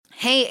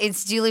Hey,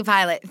 it's Julie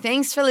Pilot.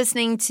 Thanks for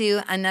listening to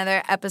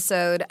another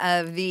episode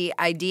of The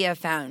Idea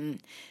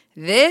Fountain.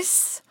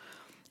 This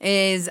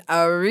is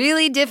a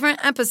really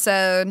different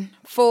episode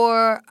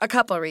for a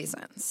couple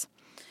reasons.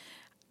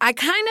 I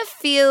kind of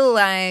feel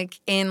like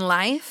in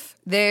life,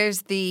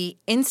 there's the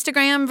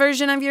Instagram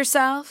version of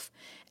yourself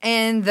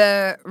and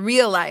the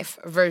real life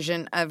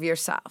version of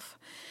yourself.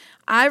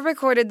 I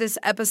recorded this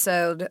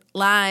episode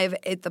live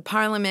at the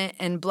Parliament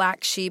and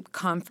Black Sheep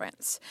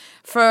Conference.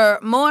 For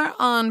more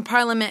on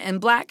Parliament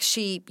and Black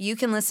Sheep, you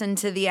can listen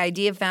to the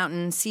Idea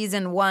Fountain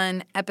Season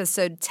 1,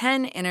 Episode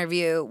 10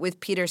 interview with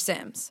Peter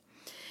Sims.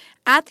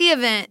 At the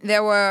event,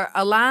 there were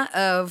a lot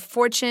of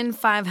Fortune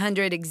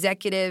 500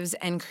 executives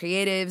and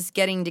creatives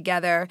getting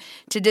together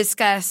to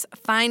discuss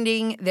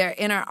finding their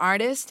inner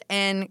artist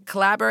and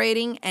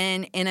collaborating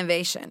and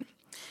innovation.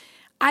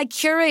 I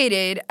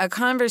curated a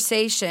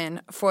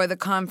conversation for the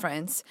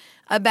conference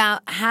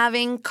about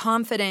having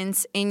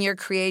confidence in your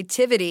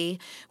creativity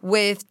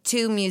with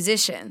two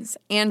musicians,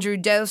 Andrew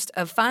Dost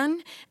of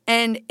Fun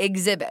and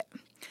Xzibit.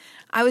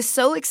 I was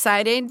so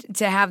excited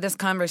to have this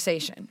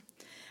conversation.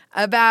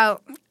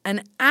 About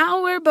an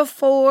hour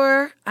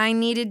before I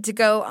needed to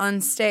go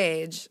on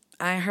stage,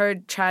 I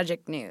heard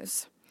tragic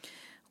news.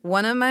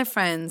 One of my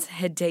friends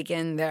had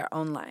taken their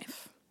own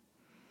life.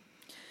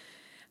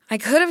 I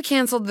could have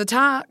canceled the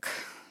talk.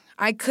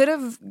 I could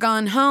have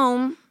gone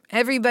home.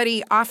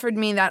 Everybody offered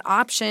me that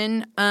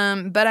option,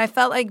 but I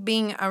felt like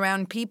being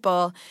around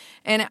people,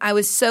 and I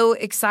was so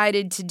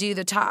excited to do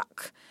the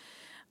talk.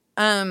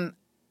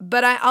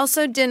 But I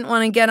also didn't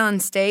want to get on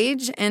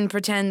stage and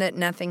pretend that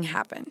nothing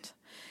happened.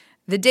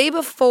 The day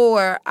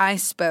before I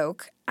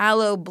spoke,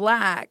 Aloe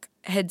Blacc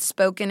had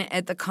spoken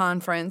at the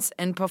conference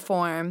and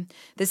performed.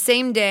 The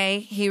same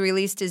day, he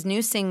released his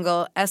new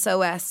single,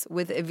 SOS,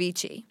 with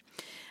Avicii.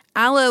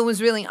 Aloe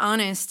was really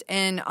honest,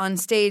 and on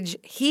stage,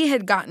 he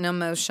had gotten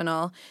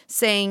emotional,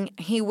 saying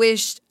he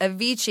wished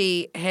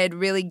Avicii had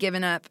really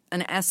given up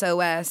an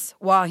SOS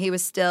while he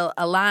was still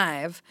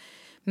alive.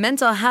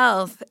 Mental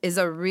health is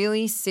a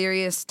really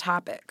serious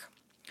topic.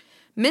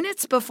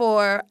 Minutes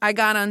before I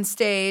got on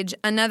stage,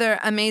 another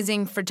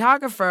amazing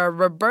photographer,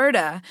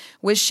 Roberta,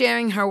 was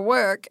sharing her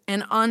work,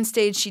 and on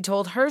stage she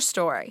told her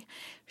story.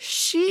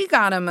 She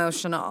got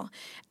emotional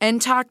and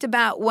talked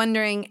about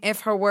wondering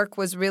if her work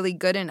was really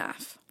good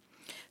enough.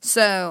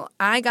 So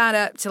I got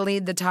up to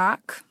lead the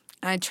talk.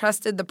 I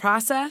trusted the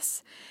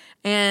process,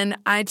 and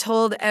I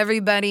told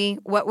everybody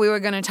what we were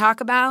going to talk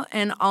about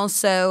and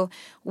also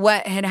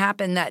what had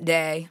happened that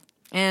day,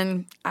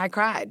 and I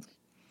cried.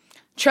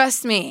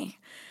 Trust me,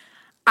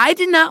 I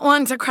did not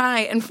want to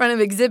cry in front of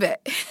Xzibit,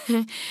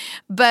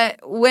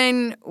 but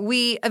when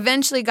we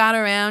eventually got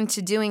around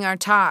to doing our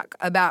talk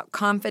about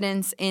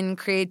confidence in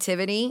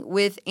creativity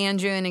with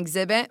Andrew and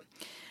Xzibit,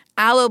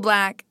 Aloe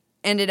Blacc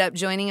ended up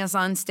joining us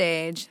on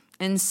stage,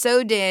 and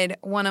so did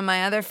one of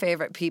my other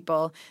favorite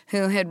people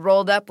who had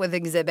rolled up with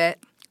Xzibit,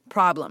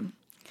 Problem.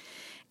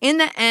 In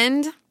the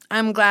end,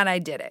 I'm glad I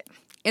did it.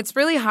 It's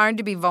really hard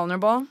to be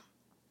vulnerable.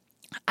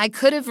 I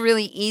could have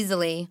really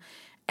easily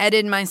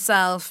edited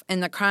myself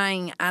and the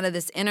crying out of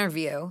this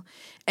interview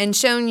and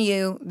shown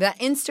you the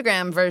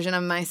Instagram version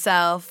of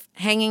myself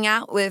hanging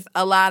out with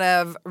a lot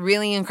of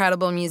really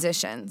incredible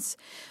musicians.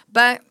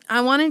 But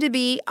I wanted to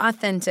be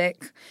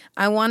authentic.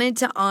 I wanted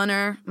to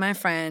honor my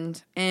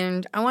friend,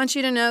 and I want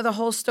you to know the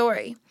whole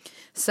story.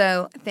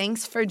 So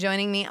thanks for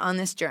joining me on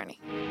this journey.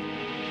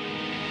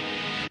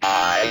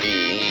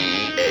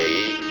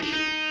 IDEAFOUNEAIN.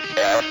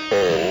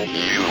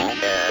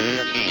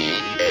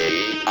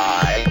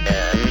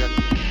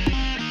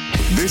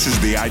 This is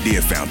the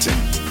Idea Fountain,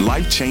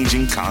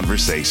 life-changing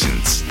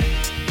conversations.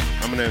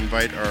 I'm going to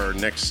invite our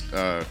next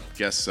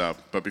guests up,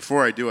 but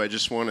before I do, I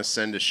just want to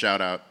send a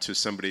shout-out to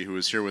somebody who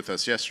was here with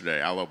us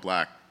yesterday, Aloe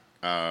Blacc,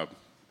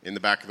 in the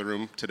back of the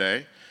room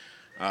today.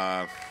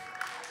 Has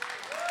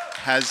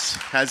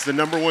the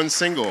number one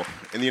single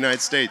in the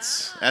United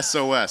States,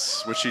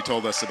 SOS, which she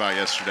told us about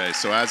yesterday.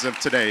 So as of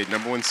today,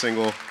 number one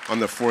single on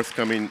the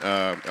forthcoming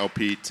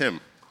LP, Tim.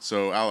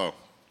 So Aloe,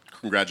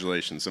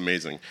 congratulations,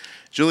 amazing.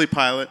 Julie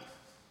Pilot,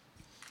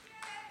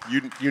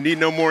 you need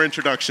no more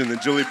introduction than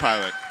Julie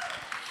Pilot.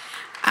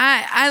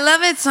 I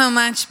love it so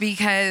much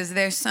because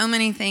there's so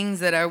many things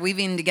that are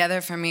weaving together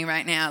for me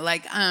right now.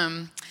 Like,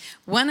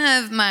 one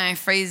of my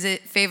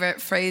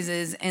favorite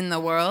phrases in the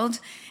world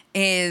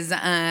is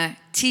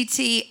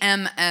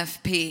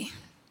TTMFP.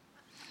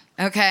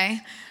 Okay?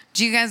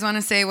 Do you guys want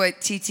to say what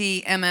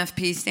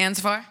TTMFP stands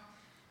for?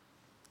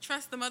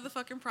 Trust the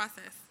motherfucking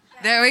process.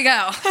 There we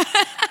go.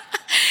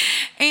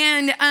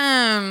 And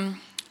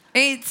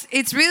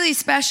it's really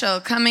special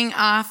coming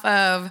off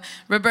of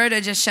Roberta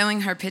just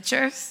showing her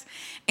pictures.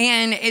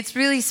 And it's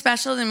really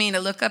special to me to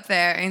look up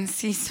there and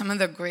see some of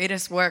the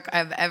greatest work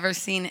I've ever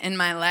seen in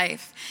my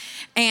life.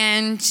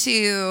 And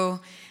to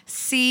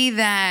see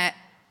that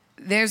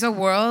there's a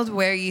world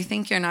where you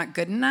think you're not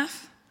good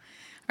enough,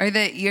 or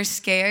that you're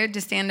scared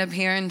to stand up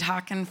here and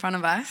talk in front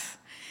of us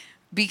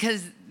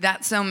because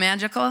that's so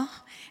magical.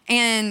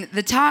 And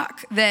the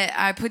talk that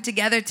I put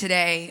together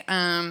today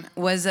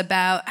was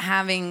about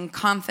having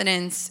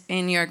confidence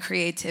in your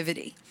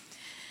creativity.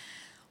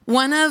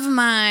 One of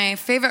my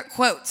favorite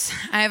quotes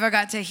I ever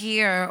got to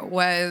hear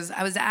was,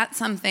 I was at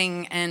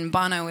something and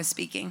Bono was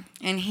speaking,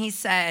 and he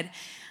said,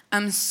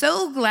 "I'm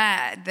so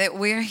glad that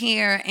we're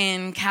here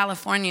in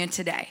California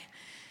today,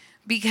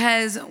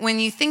 because when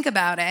you think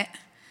about it,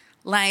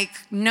 like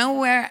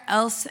nowhere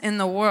else in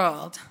the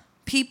world,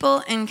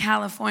 people in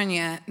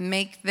California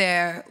make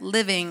their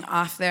living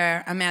off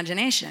their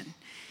imagination.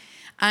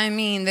 I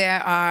mean,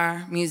 there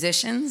are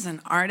musicians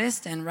and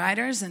artists and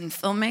writers and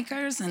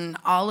filmmakers and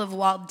all of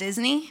Walt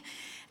Disney."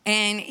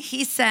 And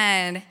he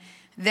said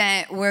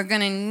that we're going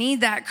to need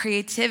that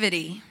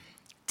creativity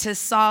to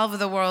solve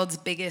the world's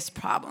biggest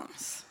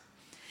problems.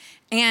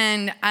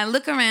 And I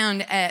look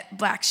around at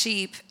Black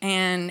Sheep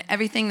and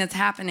everything that's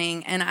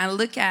happening, and I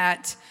look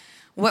at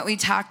what we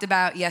talked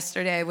about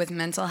yesterday with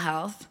mental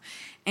health,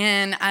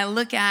 and I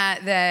look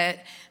at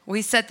that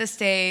we set the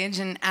stage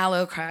and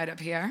Aloe cried up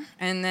here,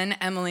 and then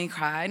Emily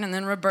cried, and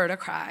then Roberta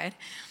cried,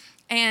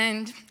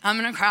 and I'm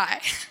gonna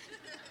cry.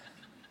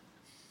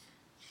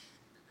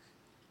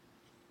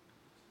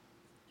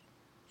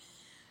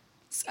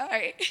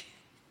 Sorry.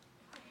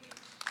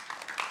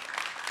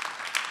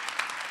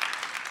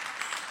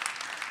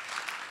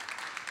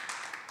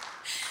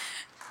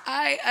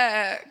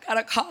 I got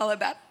a call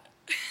about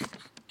an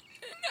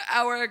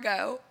hour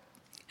ago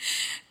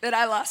that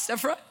I lost a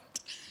friend.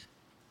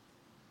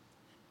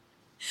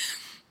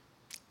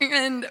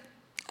 And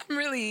I'm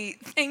really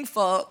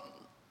thankful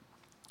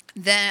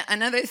that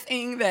another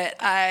thing that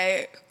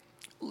I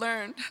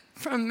learned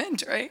from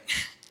mentoring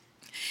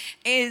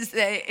is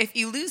that if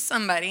you lose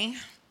somebody,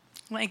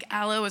 like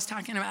Aloe was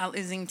talking about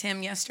losing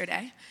Tim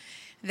yesterday,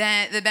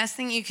 that the best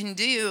thing you can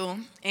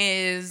do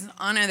is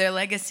honor their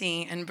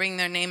legacy and bring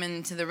their name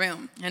into the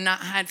room and not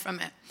hide from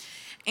it.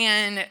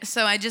 And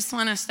so I just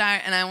want to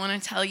start, and I want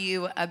to tell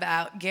you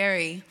about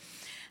Gary.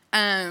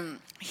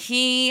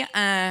 He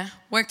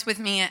worked with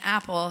me at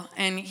Apple,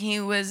 and he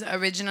was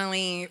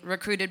originally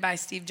recruited by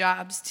Steve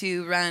Jobs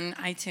to run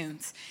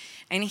iTunes.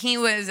 And he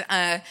was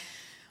a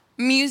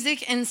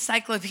music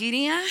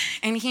encyclopedia,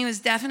 and he was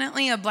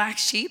definitely a black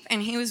sheep,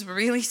 and he was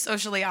really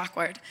socially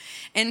awkward.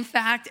 In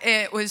fact,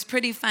 it was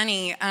pretty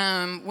funny.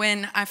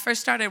 When I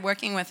first started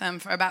working with him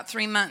for about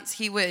 3 months,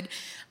 he would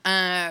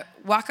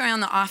walk around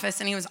the office,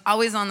 and he was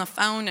always on the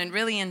phone and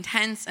really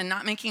intense and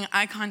not making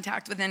eye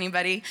contact with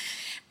anybody.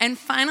 And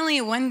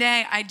finally, one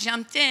day, I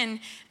jumped in,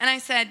 and I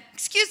said,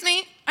 "Excuse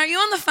me, are you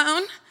on the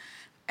phone?"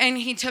 And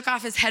he took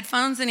off his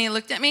headphones, and he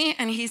looked at me,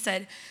 and he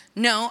said,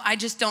 "No, I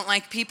just don't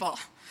like people."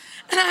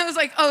 And I was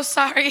like, "Oh,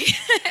 sorry."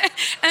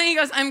 And he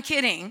goes, "I'm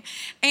kidding."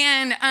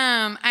 And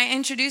I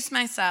introduced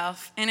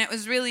myself, and it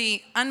was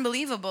really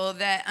unbelievable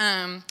that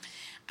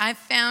I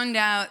found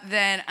out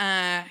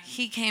that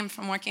he came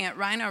from working at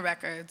Rhino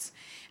Records.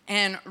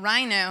 And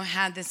Rhino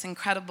had this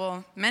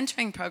incredible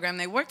mentoring program.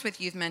 They worked with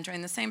youth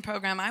mentoring, the same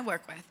program I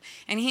work with.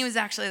 And he was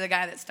actually the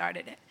guy that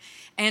started it.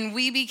 And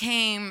we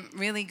became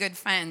really good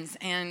friends.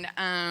 And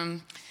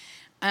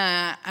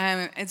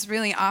it's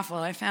really awful.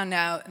 I found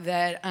out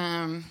that...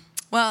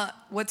 Well,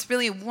 what's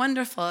really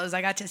wonderful is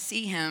I got to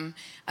see him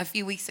a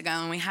few weeks ago,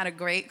 and we had a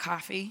great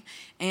coffee,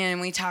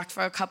 and we talked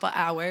for a couple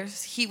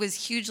hours. He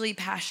was hugely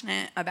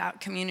passionate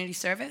about community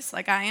service,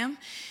 like I am,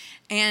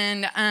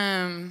 and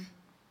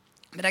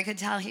but I could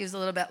tell he was a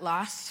little bit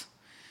lost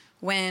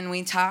when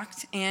we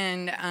talked,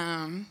 and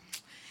I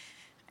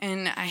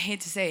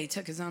hate to say he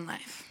took his own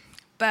life,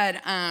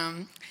 but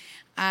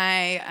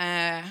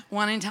I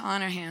wanted to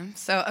honor him.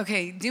 So,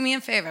 okay, do me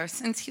a favor.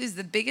 Since he was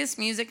the biggest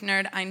music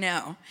nerd I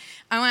know,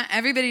 I want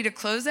everybody to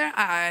close their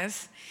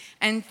eyes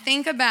and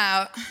think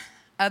about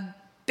a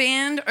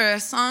band or a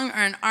song or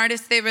an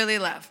artist they really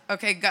love.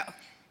 Okay, go.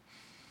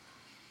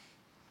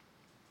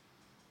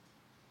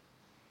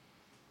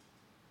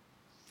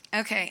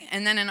 Okay,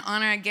 and then in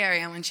honor of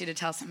Gary, I want you to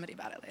tell somebody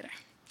about it later.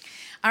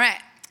 All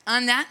right,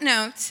 on that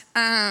note,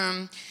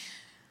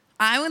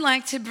 I would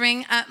like to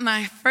bring up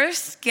my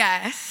first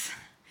guest,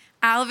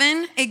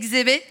 Alvin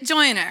Xzibit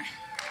Joyner.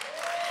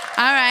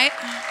 All right.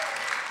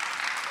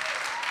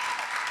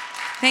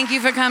 Thank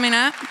you for coming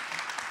up.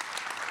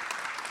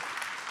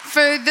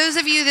 For those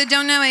of you that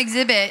don't know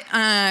Xzibit,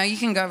 you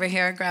can go over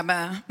here, grab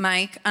a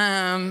mic.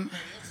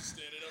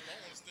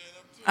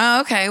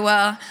 Okay,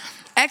 well,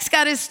 X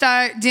got his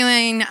start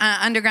doing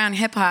underground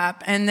hip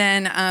hop, and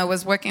then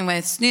was working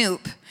with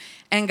Snoop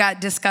and got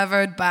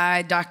discovered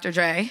by Dr.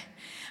 Dre.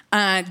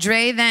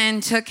 Dre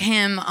then took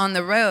him on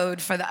the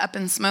road for the Up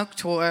in Smoke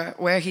tour,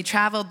 where he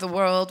traveled the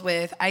world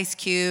with Ice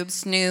Cube,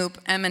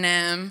 Snoop,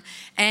 Eminem,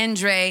 and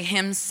Dre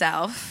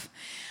himself.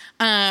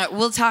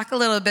 We'll talk a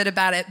little bit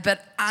about it,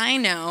 but I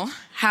know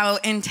how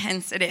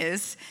intense it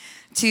is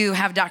to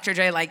have Dr.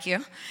 Dre like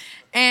you.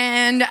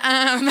 And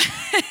a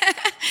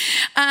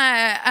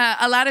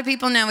lot of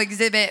people know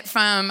Xzibit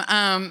from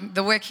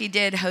the work he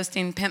did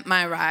hosting Pimp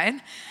My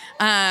Ride.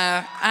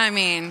 I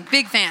mean,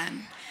 big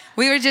fan.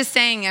 We were just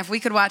saying if we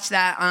could watch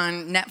that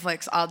on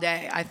Netflix all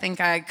day, I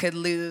think I could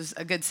lose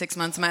a good 6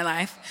 months of my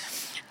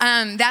life.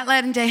 That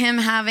led into him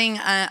having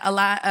a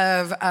lot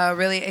of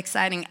really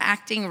exciting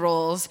acting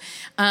roles,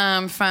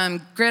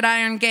 from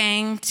Gridiron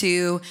Gang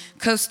to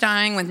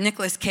co-starring with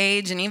Nicolas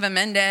Cage and Eva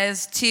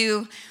Mendes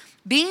to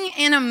being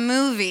in a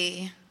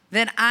movie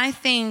that I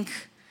think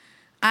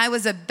I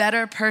was a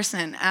better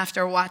person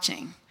after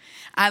watching.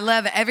 I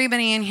love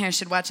everybody in here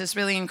should watch this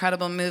really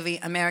incredible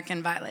movie,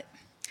 American Violet.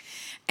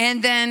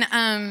 And then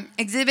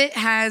Xzibit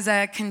has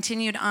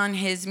continued on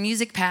his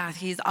music path.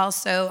 He's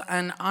also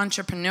an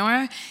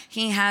entrepreneur.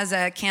 He has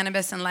a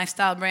cannabis and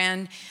lifestyle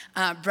brand,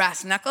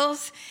 Brass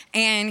Knuckles.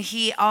 And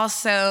he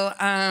also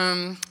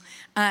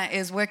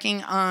is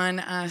working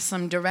on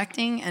some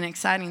directing and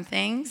exciting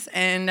things.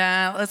 And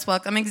let's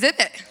welcome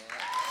Xzibit.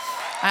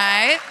 All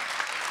right.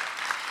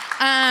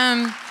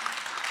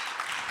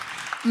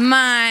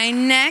 My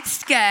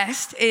next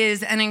guest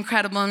is an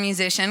incredible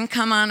musician.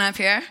 Come on up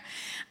here.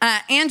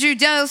 Andrew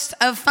Dost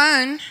of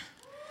Fun.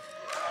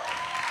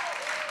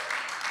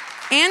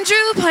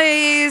 Andrew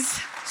plays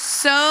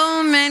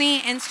so many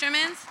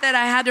instruments that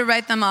I had to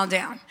write them all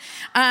down.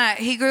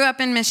 He grew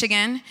up in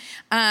Michigan.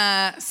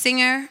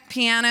 Singer,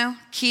 piano,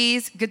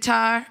 keys,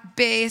 guitar,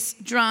 bass,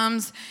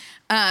 drums.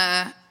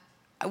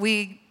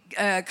 We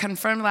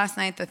confirmed last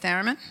night the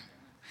theremin.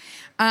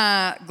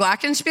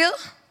 Glockenspiel?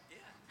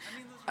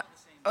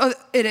 Oh,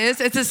 it is?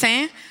 It's the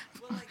same?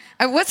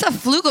 What's a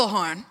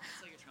flugelhorn?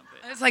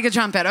 It's like a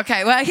trumpet.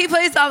 Okay, well, he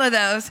plays all of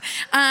those.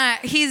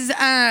 He's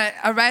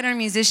a writer,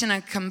 musician, a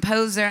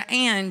composer,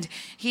 and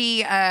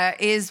he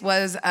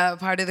was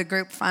part of the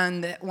group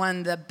Fun that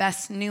won the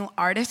Best New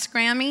Artist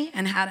Grammy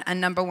and had a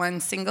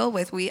 #1 single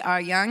with We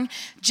Are Young.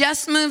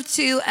 Just moved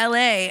to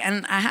LA,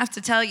 and I have to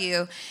tell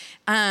you,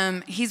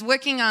 he's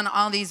working on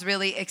all these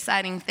really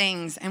exciting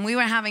things. And we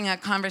were having a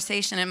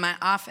conversation in my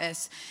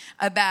office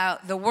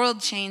about the world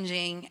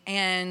changing,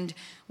 and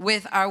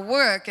with our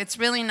work, it's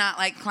really not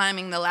like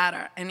climbing the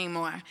ladder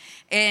anymore.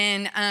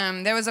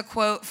 And there was a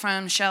quote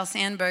from Sheryl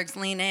Sandberg's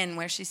Lean In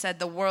where she said,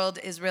 the world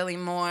is really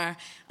more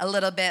a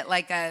little bit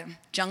like a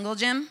jungle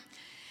gym.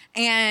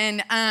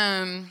 And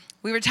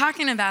we were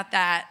talking about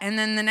that, and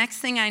then the next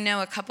thing I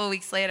know, a couple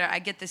weeks later, I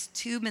get this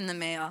tube in the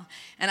mail,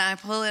 and I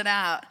pull it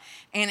out,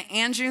 and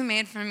Andrew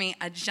made for me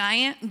a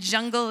giant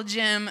jungle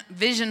gym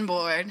vision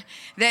board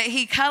that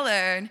he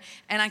colored,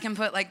 and I can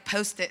put like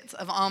Post-its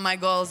of all my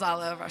goals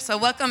all over. So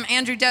welcome,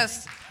 Andrew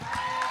Dost.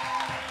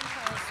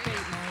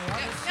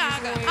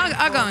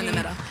 I'll go in the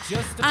middle.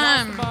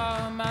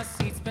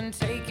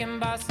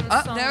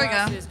 Oh, there we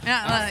go.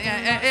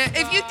 Yeah.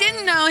 If you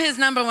didn't know his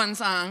 #1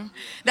 song,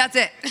 that's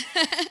it.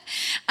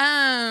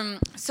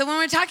 So when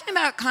we're talking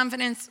about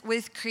confidence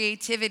with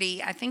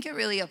creativity, I think it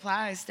really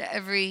applies to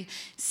every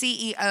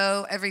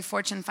CEO, every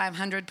Fortune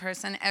 500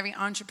 person, every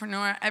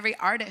entrepreneur, every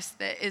artist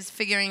that is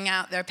figuring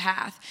out their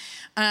path.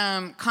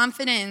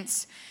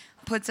 Confidence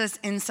puts us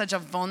in such a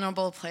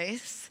vulnerable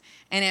place,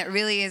 and it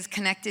really is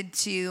connected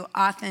to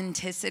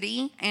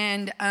authenticity.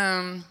 And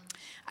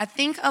I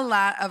think a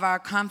lot of our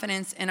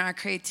confidence in our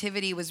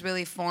creativity was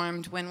really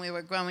formed when we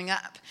were growing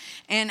up.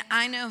 And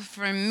I know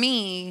for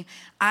me,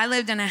 I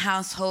lived in a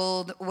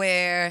household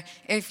where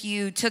if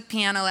you took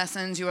piano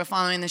lessons, you were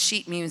following the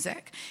sheet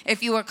music.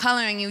 If you were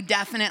coloring, you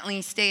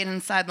definitely stayed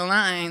inside the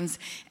lines.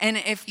 And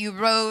if you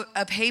wrote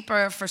a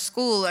paper for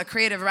school, a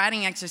creative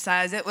writing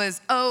exercise, it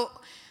was, oh,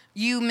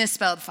 you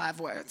misspelled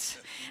 5 words.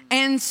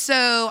 And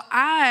so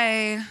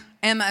I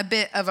am a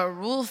bit of a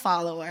rule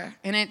follower,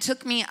 and it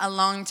took me a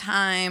long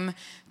time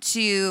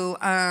to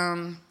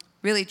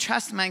really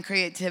trust my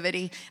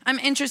creativity. I'm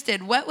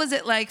interested, what was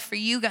it like for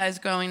you guys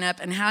growing up,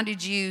 and how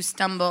did you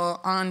stumble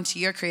onto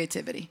your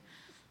creativity?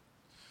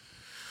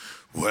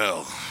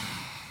 Well,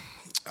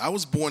 I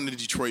was born in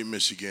Detroit,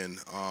 Michigan,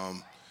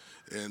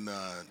 and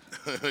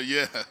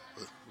yeah,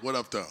 what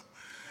up, though?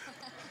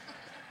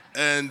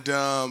 And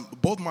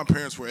both my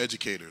parents were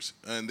educators,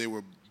 and they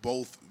were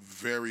both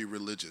very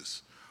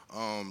religious.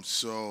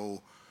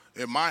 So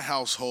in my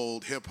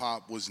household, hip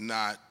hop was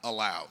not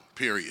allowed.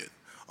 Period.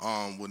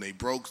 When they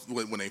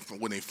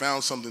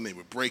found something, they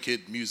would break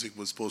it. Music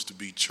was supposed to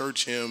be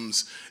church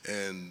hymns,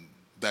 and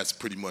that's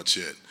pretty much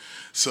it.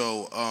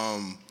 So,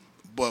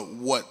 but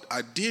what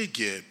I did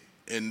get,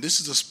 and this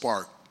is a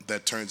spark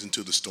that turns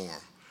into the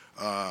storm.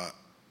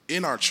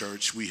 In our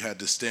church, we had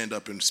to stand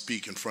up and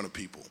speak in front of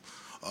people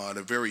at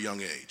a very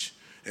young age.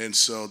 And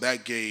so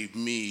that gave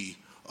me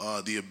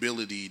the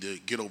ability to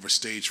get over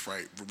stage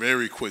fright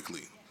very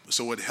quickly.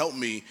 So it helped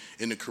me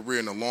in the career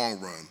in the long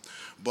run.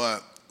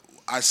 But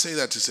I say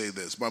that to say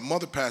this. My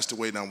mother passed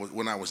away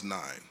when I was 9.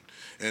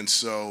 And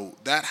so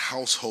that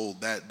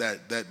household,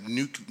 that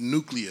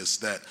nucleus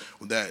that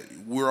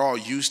we're all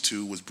used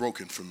to was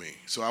broken for me.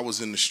 So I was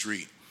in the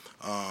street.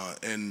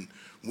 And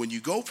when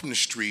you go from the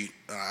street,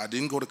 I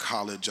didn't go to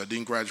college. I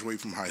didn't graduate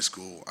from high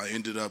school. I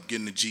ended up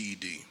getting a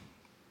GED.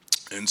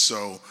 And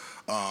so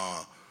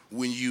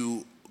when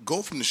you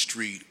go from the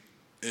street,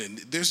 and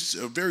there's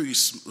a very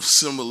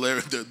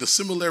similar. The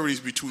similarities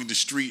between the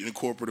street and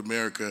corporate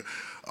America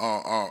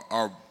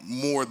are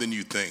more than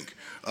you think.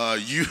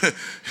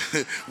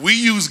 We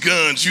use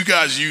guns. You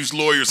guys use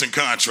lawyers and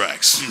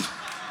contracts.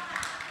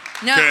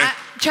 No, Okay.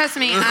 trust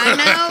me. I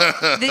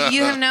know that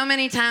you have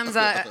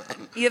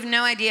you have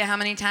no idea how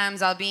many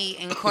times I'll be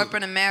in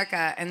corporate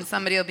America and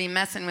somebody will be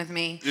messing with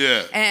me.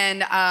 Yeah.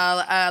 And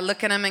I'll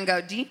look at them and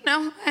go, "Do you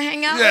know who I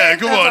hang out with?" Yeah,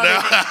 come on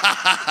now.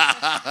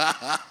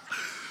 That's all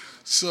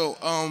So,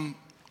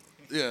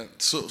 yeah.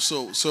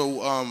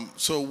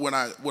 So when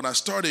I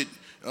started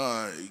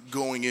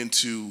going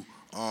into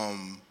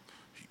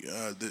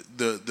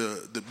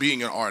the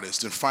being an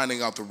artist and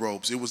finding out the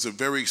ropes, it was a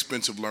very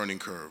expensive learning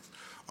curve.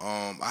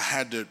 I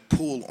had to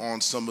pull on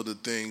some of the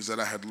things that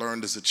I had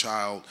learned as a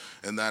child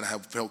and that I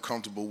have felt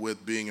comfortable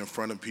with being in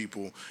front of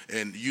people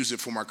and use it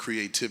for my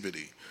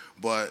creativity.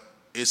 But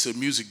it's a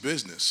music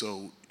business,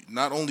 so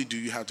not only do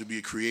you have to be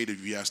a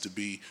creative, you have to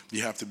be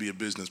a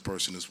business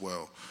person as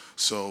well.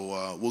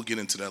 So we'll get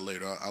into that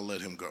later. I'll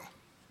let him go.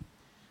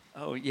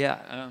 Oh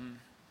yeah.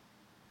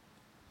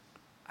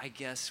 I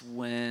guess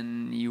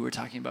when you were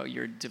talking about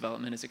your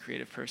development as a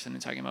creative person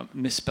and talking about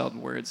misspelled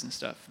words and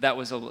stuff, that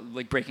was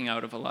like breaking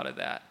out of a lot of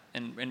that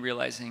and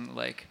realizing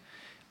like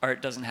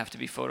art doesn't have to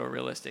be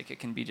photorealistic. It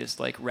can be just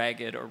like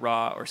ragged or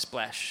raw or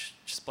splashed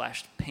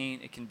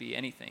paint. It can be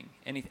anything.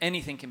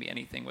 Anything can be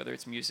anything, whether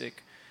it's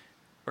music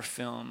or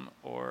film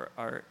or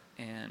art.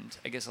 And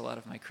I guess a lot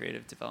of my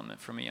creative development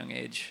from a young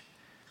age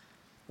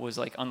was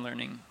like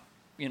unlearning,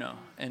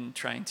 and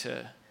trying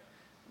to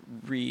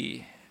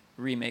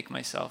remake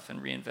myself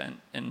and reinvent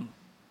and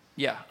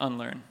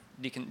unlearn,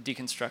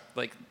 deconstruct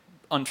like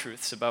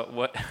untruths about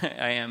what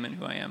I am and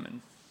who I am,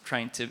 and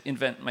trying to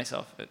invent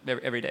myself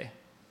every day,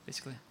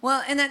 basically.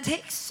 Well, and that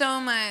takes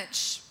so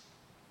much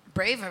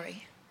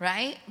bravery,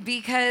 right?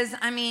 Because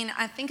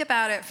I think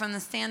about it from the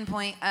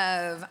standpoint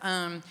of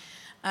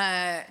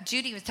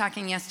Judy was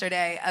talking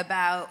yesterday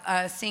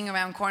about seeing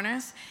around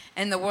corners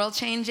and the world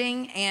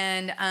changing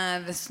and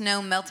the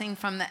snow melting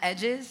from the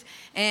edges.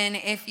 And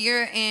if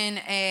you're in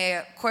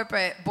a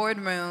corporate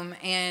boardroom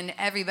and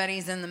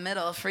everybody's in the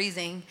middle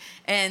freezing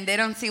and they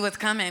don't see what's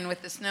coming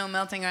with the snow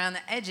melting around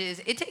the edges,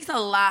 it takes a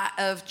lot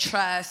of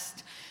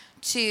trust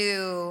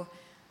to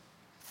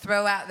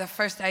throw out the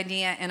first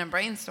idea in a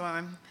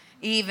brainstorm,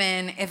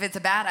 even if it's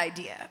a bad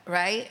idea,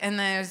 right? And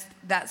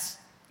that's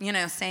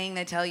saying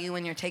they tell you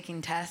when you're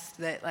taking tests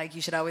that like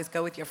you should always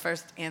go with your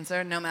first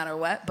answer no matter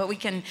what, but we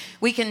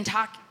can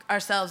talk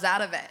ourselves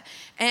out of it.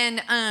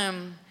 And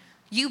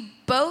you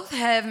both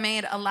have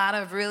made a lot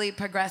of really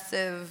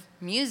progressive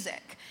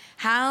music.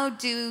 How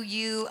do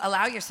you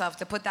allow yourself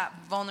to put that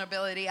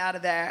vulnerability out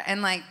of there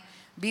and like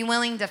be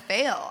willing to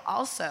fail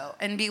also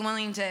and be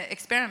willing to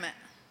experiment?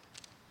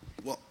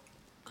 Well,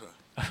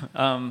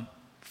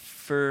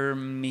 for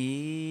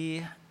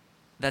me,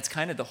 that's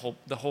kind of the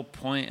whole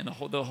point, and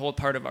the whole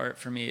part of art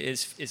for me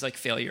is like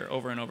failure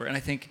over and over. And I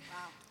think,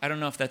 I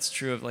don't know if that's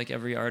true of like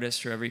every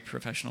artist or every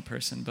professional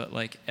person, but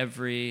like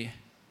every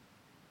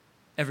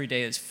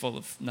day is full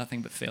of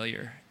nothing but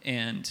failure,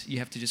 and you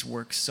have to just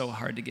work so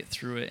hard to get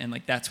through it. And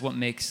like that's what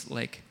makes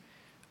like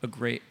a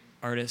great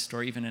artist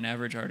or even an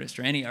average artist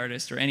or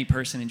any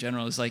person in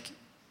general is like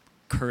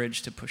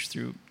courage to push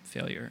through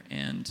failure.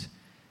 And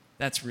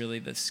that's really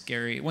the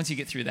scary. Once you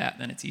get through that,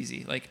 then it's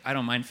easy. Like I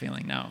don't mind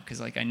failing now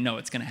because like I know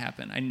it's going to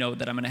happen. I know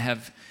that I'm going to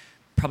have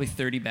probably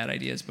 30 bad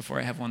ideas before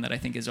I have one that I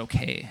think is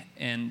okay.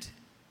 And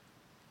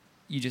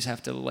you just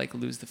have to like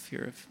lose the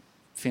fear of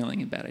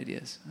failing in bad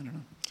ideas. I don't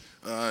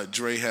know.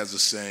 Dre has a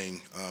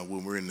saying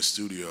when we're in the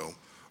studio,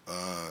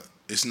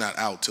 it's not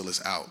out till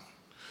it's out.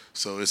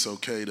 So it's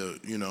okay to,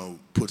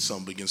 put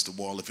something against the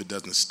wall. If it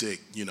doesn't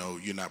stick,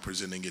 you're not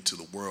presenting it to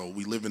the world.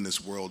 We live in this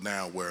world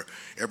now where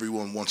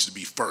everyone wants to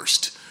be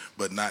first,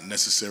 but not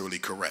necessarily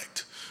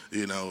correct,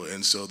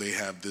 and so they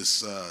have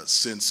this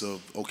sense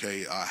of,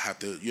 okay, I have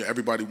to,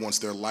 everybody wants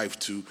their life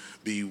to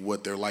be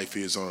what their life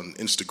is on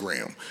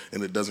Instagram,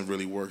 and it doesn't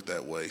really work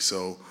that way.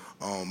 So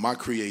my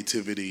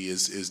creativity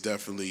is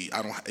definitely,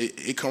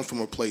 it comes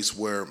from a place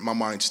where my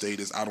mind state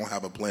is I don't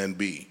have a plan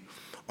B.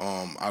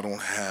 I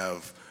don't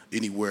have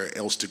anywhere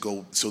else to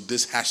go, so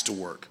this has to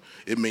work.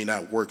 It may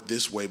not work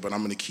this way, but I'm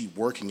going to keep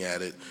working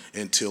at it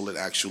until it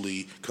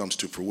actually comes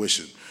to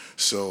fruition.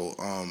 So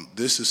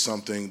this is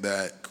something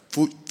that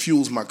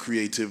fuels my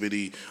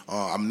creativity.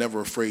 I'm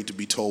never afraid to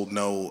be told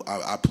no.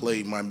 I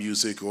play my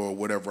music or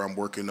whatever I'm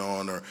working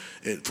on or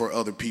for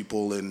other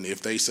people, and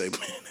if they say,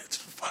 man, that's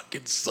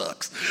fucking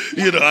sucks.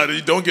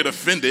 Don't get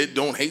offended.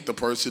 Don't hate the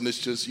person. It's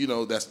just,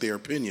 that's their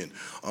opinion.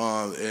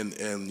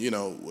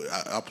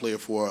 I play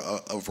it for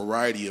a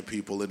variety of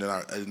people, and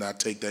then I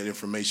take that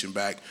information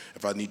back.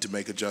 If I need to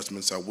make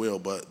adjustments, I will.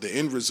 But the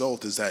end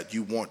result is that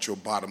you want your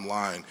bottom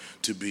line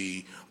to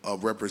be a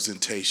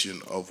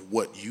representation of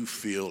what you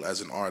feel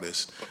as an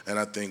artist. And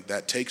I think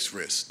that takes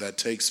risks, that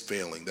takes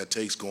failing, that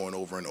takes going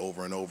over and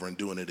over and over and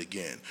doing it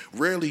again.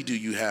 Rarely do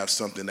you have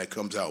something that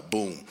comes out,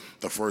 boom,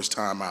 the first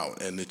time out,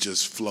 and it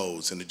just flows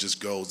flows and it just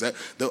goes.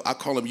 I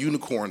call them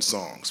unicorn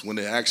songs. When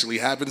it actually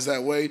happens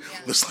that way,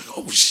 it's like,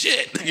 oh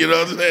shit, you know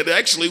what I'm saying? It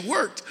actually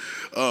worked.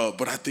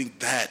 But I think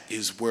that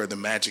is where the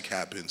magic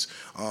happens.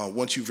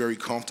 Once you're very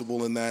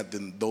comfortable in that,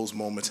 then those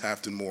moments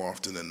happen more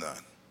often than not.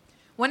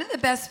 One of the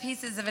best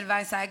pieces of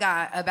advice I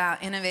got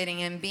about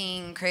innovating and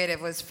being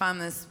creative was from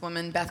this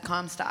woman, Beth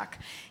Comstock.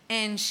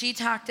 And she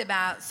talked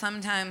about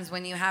sometimes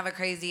when you have a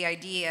crazy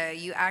idea,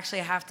 you actually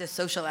have to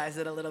socialize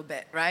it a little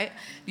bit, right?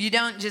 You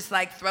don't just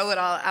like throw it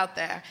all out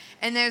there.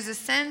 And there's a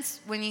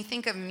sense when you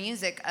think of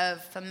music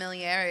of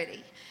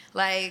familiarity.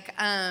 Like,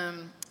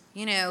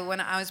 you know, when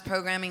I was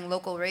programming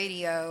local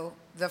radio,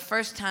 the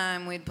first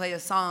time we'd play a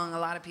song, a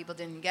lot of people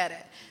didn't get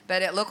it.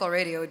 But at local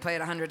radio, we'd play it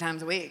 100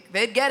 times a week.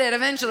 They'd get it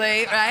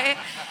eventually, right?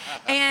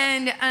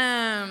 And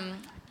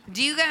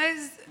do you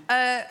guys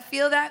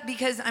feel that?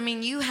 Because, I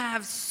mean, you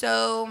have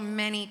so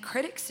many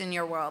critics in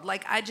your world.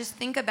 Like, I just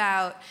think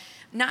about,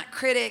 not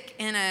critic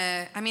in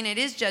a, I mean, it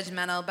is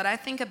judgmental, but I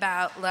think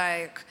about,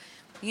 like,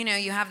 you know,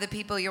 you have the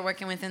people you're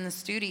working with in the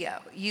studio.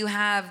 You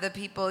have the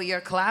people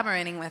you're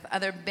collaborating with,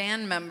 other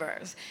band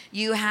members.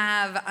 You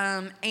have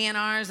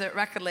A&Rs at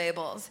record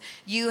labels.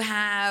 You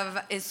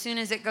have, as soon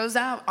as it goes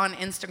out on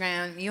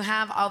Instagram, you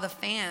have all the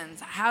fans.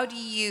 How do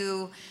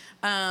you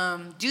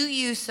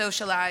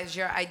socialize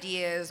your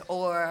ideas,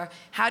 or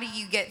how do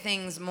you get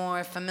things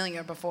more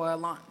familiar before a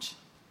launch?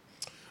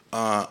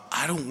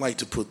 I don't like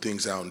to put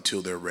things out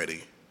until they're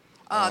ready.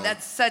 Oh,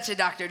 that's such a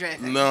Dr. Dre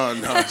thing. No,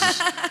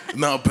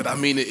 but I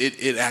mean,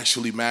 it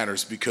actually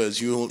matters because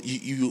you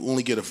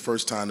only get a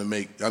first time to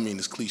make, I mean,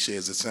 as cliche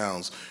as it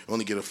sounds, you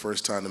only get a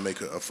first time to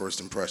make a first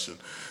impression.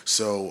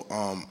 So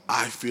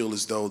I feel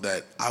as though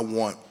that I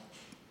want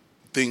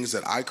things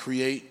that I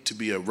create to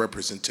be a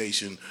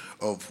representation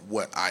of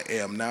what I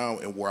am now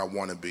and where I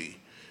want to be.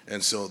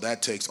 And so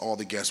that takes all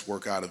the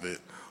guesswork out of it.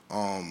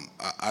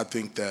 I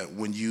think that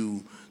when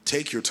you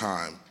take your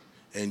time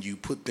and you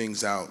put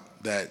things out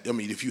that, I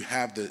mean, if you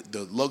have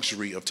the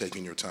luxury of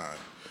taking your time,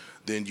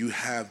 then you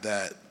have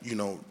that, you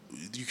know,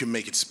 you can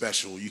make it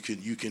special. You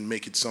can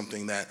make it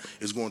something that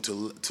is going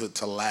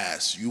to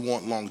last. You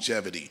want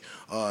longevity.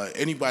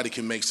 Anybody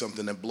can make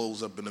something that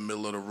blows up in the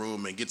middle of the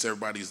room and gets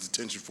everybody's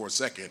attention for a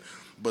second.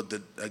 But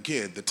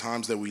the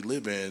times that we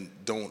live in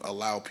don't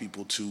allow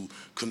people to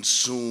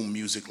consume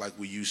music like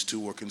we used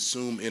to, or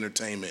consume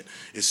entertainment.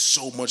 It's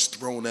so much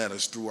thrown at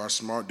us through our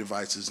smart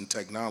devices and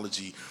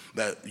technology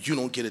that you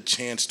don't get a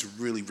chance to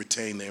really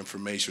retain the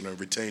information or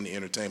retain the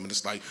entertainment.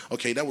 It's like,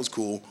 okay, that was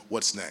cool,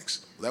 what's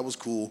next? That was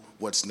cool,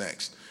 what's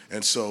next?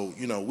 And so,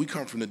 you know, we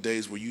come from the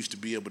days where you used to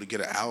be able to get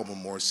an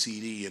album or a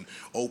CD and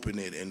open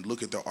it and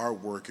look at the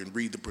artwork and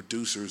read the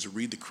producers, or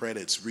read the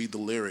credits, read the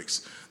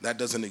lyrics. That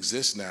doesn't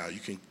exist now. You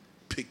can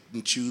pick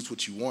and choose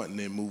what you want and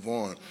then move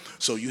on.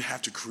 So you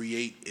have to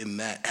create in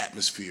that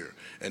atmosphere,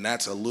 and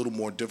that's a little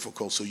more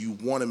difficult. So you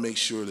want to make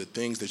sure that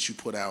things that you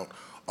put out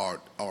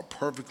are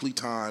perfectly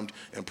timed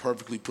and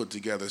perfectly put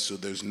together, so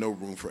there's no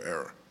room for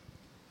error.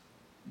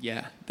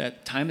 Yeah,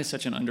 that time is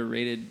such an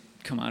underrated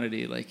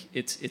commodity. Like,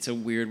 it's a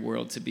weird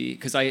world to be,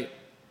 because I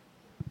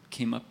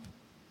came up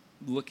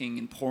looking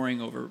and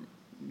poring over,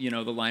 you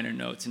know, the liner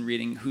notes and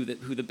reading who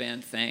the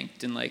band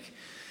thanked, and like,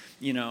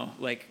 you know,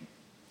 like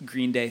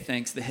Green Day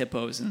thanks the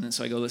Hippos, and then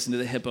so I go listen to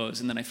the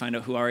Hippos, and then I find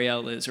out who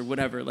Ariel is or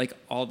whatever. Like,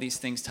 all these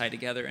things tie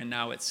together, and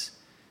now it's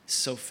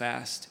so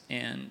fast,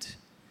 and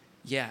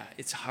yeah,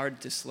 it's hard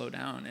to slow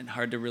down and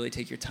hard to really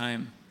take your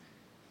time.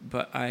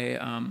 But I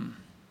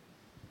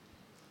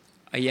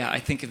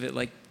think of it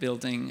like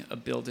building a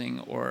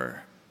building,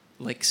 or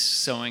like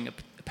sewing a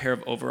pair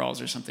of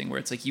overalls or something, where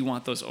it's like you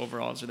want those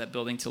overalls or that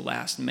building to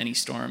last many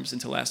storms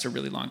and to last a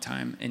really long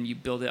time, and you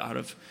build it out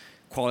of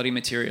quality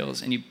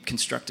materials and you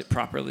construct it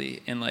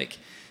properly. And like,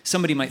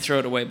 somebody might throw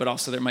it away, but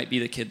also there might be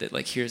the kid that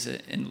like hears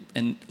it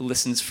and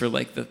listens for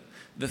like the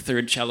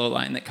third cello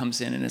line that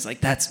comes in and is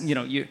like, that's, you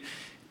know,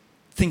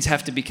 things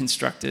have to be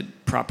constructed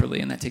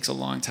properly, and that takes a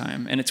long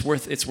time, and it's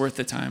worth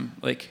the time.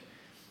 Like,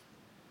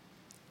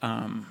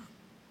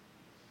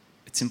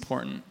 it's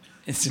important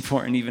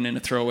even in a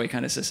throwaway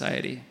kind of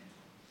society.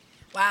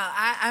 Wow,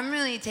 I'm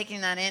really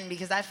taking that in,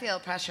 because I feel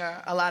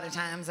pressure a lot of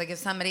times. Like, if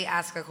somebody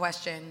asks a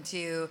question,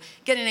 to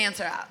get an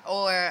answer out.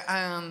 Or,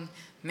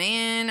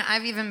 man,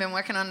 I've even been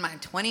working on my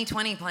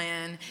 2020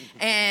 plan,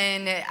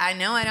 and I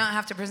know I don't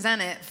have to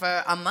present it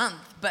for a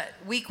month, but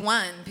week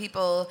one,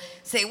 people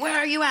say, where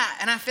are you at?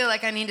 And I feel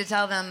like I need to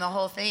tell them the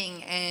whole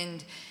thing.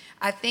 And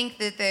I think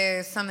that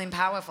there's something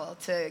powerful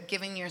to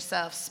giving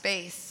yourself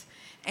space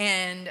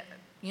and,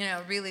 you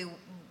know, really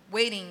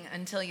waiting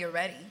until you're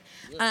ready.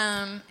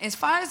 As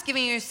far as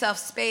giving yourself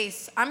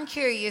space, I'm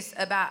curious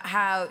about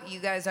how you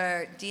guys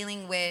are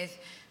dealing with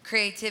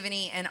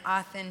creativity and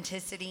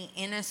authenticity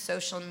in a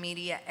social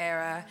media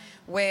era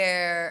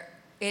where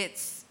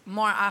it's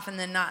more often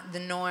than not the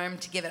norm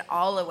to give it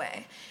all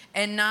away.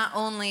 And not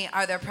only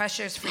are there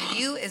pressures for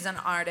you as an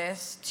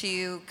artist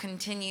to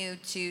continue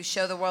to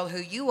show the world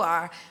who you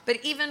are,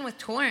 but even with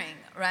touring,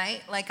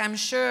 right? Like, I'm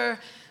sure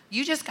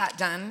you just got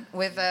done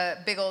with a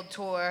big old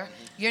tour.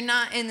 You're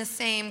not in the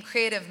same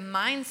creative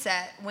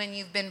mindset when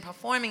you've been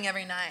performing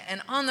every night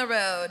and on the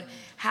road.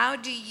 How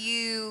do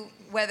you,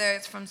 whether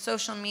it's from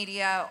social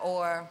media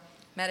or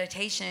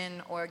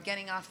meditation or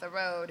getting off the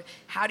road,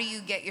 how do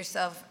you get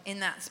yourself in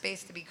that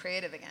space to be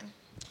creative again?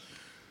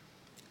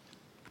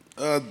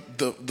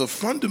 The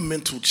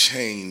fundamental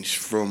change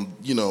from,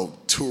 you know,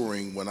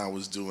 touring when I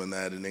was doing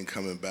that and then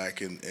coming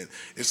back, and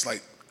it's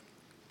like,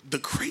 the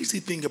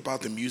crazy thing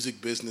about the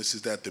music business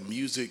is that the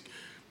music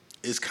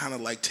is kind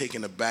of like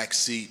taking a back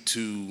seat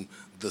to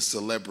the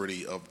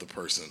celebrity of the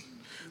person.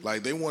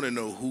 Like, they want to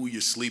know who you're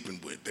sleeping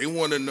with. They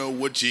want to know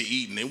what you're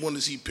eating. They want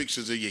to see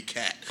pictures of your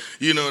cat.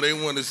 You know, they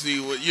want to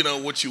see what, you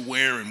know, what you're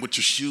wearing, what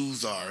your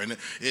shoes are, and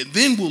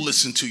then we'll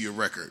listen to your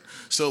record.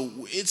 So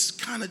it's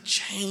kind of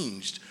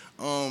changed.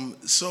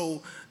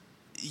 So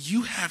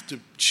you have to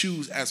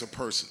choose as a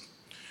person,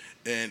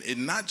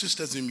 and not just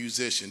as a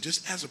musician,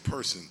 just as a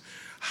person.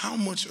 How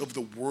much of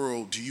the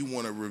world do you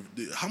want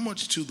to? How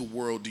much to the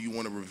world do you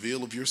want to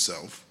reveal of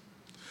yourself,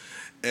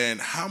 and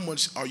how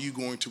much are you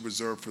going to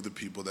reserve for the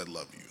people that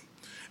love you?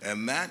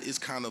 And that is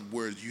kind of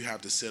where you have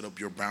to set up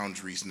your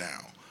boundaries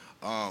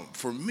now.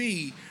 For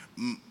me,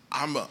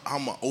 I'm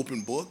an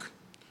open book.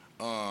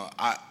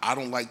 I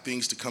don't like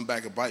things to come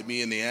back and bite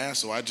me in the ass,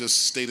 so I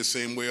just stay the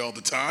same way all the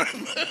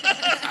time.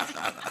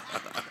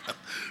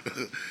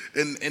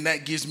 and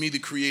that gives me the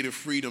creative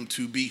freedom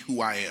to be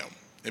who I am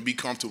and be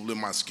comfortable in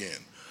my skin.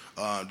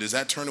 Does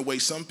that turn away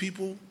some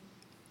people?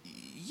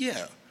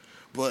 Yeah.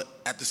 But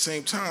at the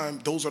same time,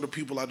 those are the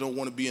people I don't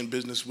want to be in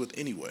business with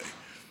anyway,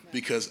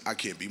 because I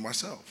can't be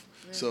myself.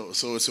 So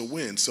it's a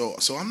win. So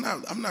I'm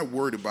not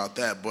worried about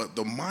that. But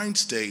the mind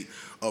state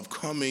of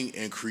coming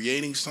and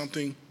creating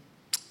something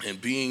and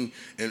being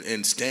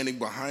and standing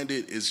behind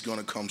it is going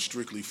to come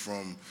strictly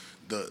from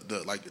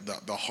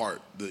the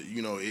heart.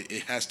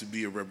 It has to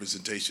be a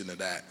representation of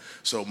that.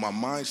 So my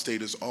mind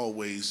state is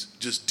always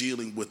just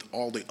dealing with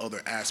all the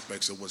other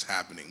aspects of what's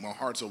happening. My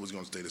heart's always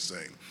going to stay the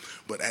same.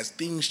 But as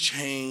things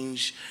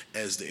change,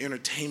 as the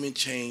entertainment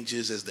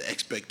changes, as the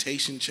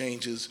expectation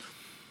changes,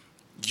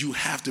 you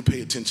have to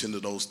pay attention to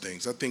those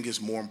things. I think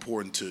it's more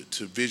important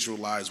to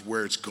visualize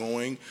where it's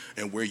going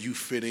and where you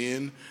fit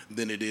in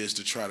than it is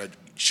to try to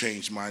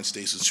change mind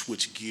states and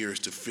switch gears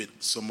to fit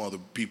some other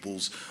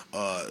people's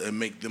and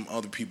make them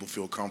other people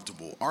feel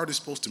comfortable. Art is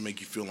supposed to make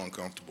you feel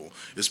uncomfortable.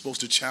 It's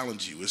supposed to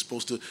challenge you. It's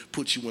supposed to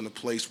put you in a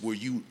place where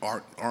you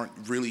aren't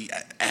really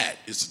at.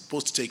 It's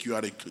supposed to take you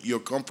out of your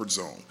comfort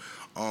zone.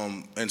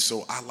 And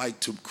so I like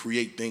to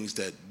create things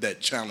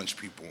that challenge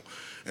people.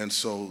 And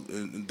so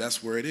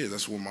that's where it is.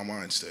 That's where my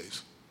mind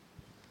stays.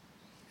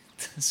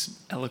 That's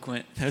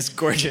eloquent. That's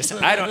gorgeous.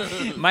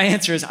 My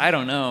answer is I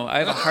don't know. I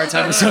have a hard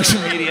time with social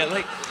media.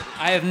 Like,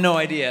 I have no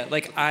idea.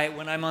 Like,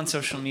 when I'm on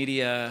social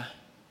media,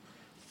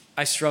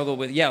 I struggle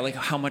with, like,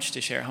 how much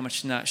to share, how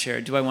much to not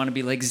share. Do I want to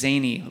be like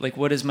zany? Like,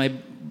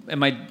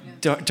 am I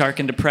dark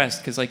and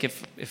depressed? Because, like,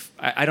 if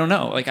I don't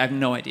know. Like, I have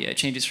no idea. It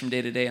changes from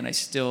day to day, and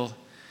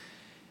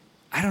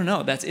I don't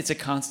know. It's a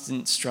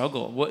constant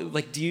struggle. What,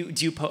 like, do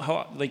you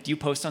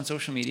post on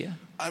social media?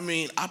 I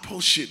mean, I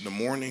post shit in the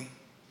morning.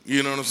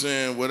 You know what I'm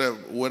saying?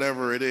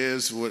 Whatever it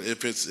is.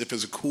 If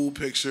it's a cool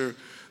picture,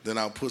 then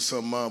I'll put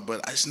something up.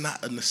 But it's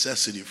not a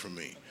necessity for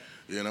me.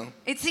 You know?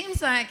 It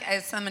seems like,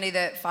 as somebody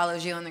that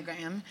follows you on the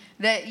gram,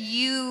 that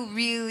you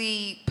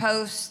really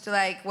post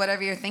like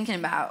whatever you're thinking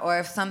about, or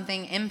if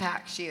something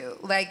impacts you.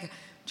 Like,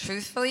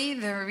 truthfully,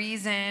 the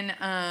reason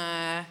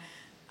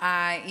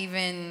I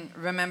even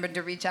remembered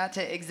to reach out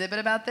to Xzibit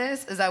about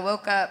this is I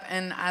woke up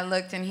and I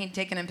looked and he'd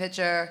taken a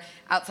picture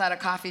outside a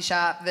coffee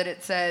shop that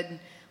it said,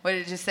 what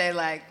did it just say,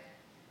 like,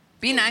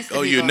 be nice to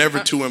people. Oh, you're never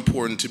too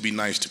important to be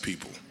nice to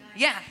people.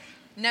 Yeah,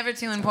 never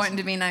too important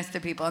to be nice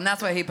to people, and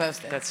that's what he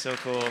posted. That's so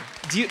cool.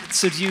 Do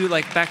you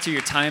like, back to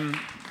your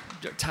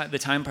the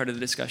time part of the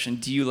discussion,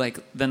 do you like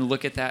then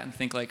look at that and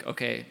think like,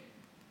 okay,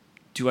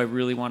 do I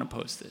really want to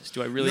post this?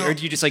 Do I really, or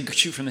do you just like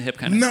shoot from the hip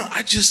kind of? No,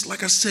 I just,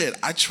 like I said,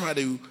 I try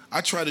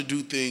to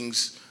do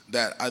things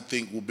that I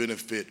think will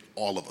benefit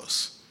all of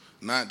us,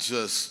 not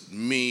just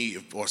me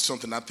or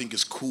something I think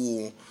is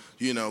cool.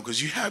 You know,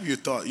 because you have your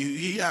thought,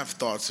 you have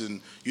thoughts, and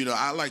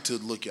I like to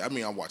look at. I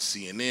mean, I watch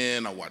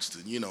CNN, I watch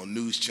the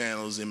news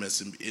channels,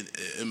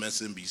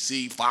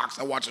 MSNBC, Fox.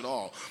 I watch it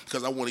all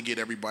because I want to get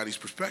everybody's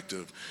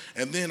perspective,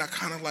 and then I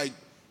kind of like.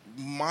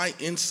 My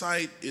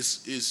insight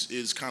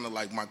is kind of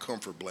like my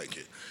comfort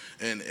blanket,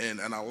 and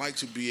I like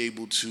to be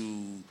able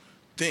to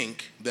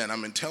think that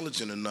I'm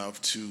intelligent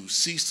enough to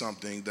see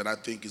something that I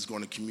think is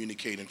going to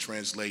communicate and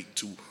translate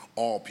to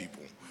all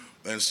people.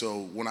 And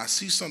so when I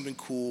see something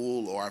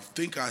cool, or I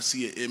think I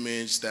see an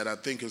image that I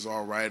think is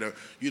all right, or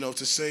it's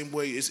the same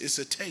way. It's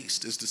a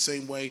taste. It's the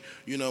same way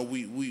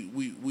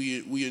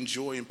we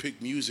enjoy and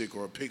pick music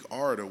or pick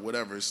art or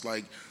whatever. It's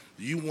like.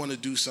 You want to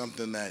do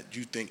something that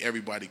you think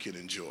everybody can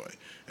enjoy,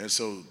 and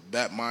so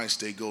that mind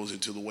state goes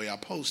into the way I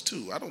post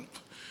too. I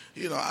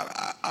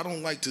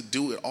don't like to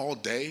do it all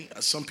day.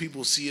 Some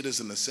people see it as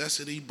a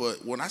necessity,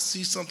 but when I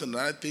see something that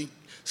I think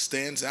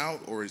stands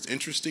out or is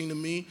interesting to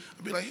me,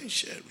 I'll be like, hey,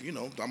 shit,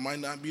 I might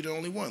not be the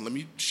only one. Let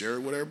me share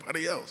it with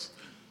everybody else.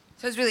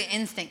 So it's really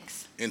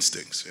instincts.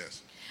 Instincts,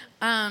 yes.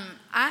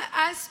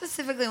 I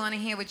specifically want to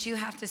hear what you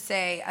have to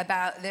say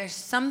about there's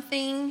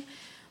something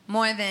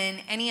more than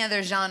any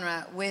other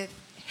genre with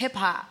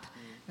hip-hop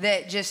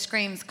that just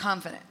screams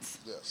confidence.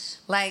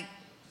 Yes. Like,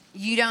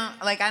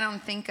 I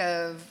don't think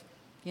of,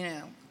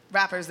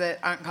 rappers that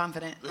aren't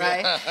confident,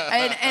 right?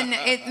 and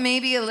it may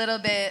be a little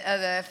bit of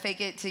the fake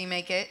it till you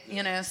make it,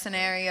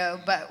 scenario,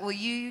 but will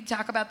you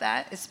talk about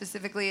that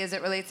specifically as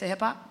it relates to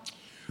hip-hop?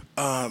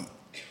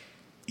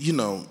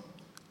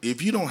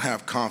 If you don't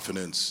have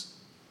confidence,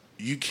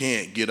 you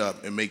can't get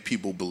up and make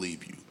people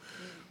believe you.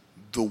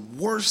 The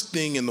worst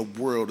thing in the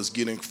world is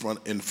getting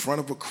in front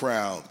of a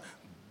crowd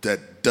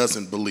that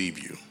doesn't believe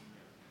you.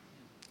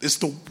 It's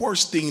the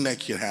worst thing that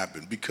can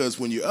happen, because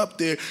when you're up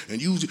there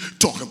and you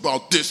talking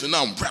about this and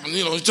I'm rapping,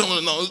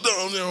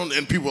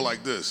 and people are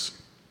like this.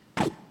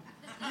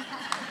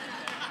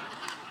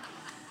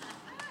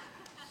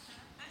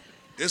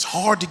 It's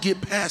hard to get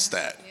past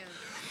that. Yeah.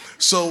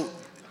 So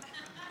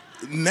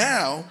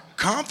now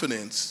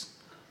confidence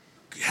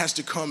has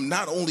to come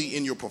not only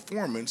in your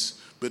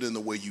performance, but in the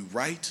way you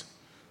write,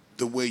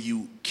 the way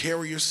you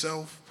carry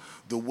yourself,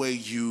 the way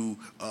you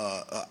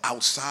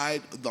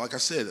outside, like I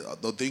said,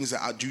 the things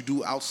that you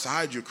do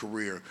outside your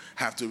career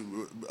have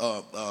to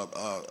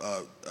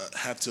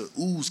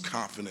ooze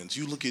confidence.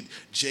 You look at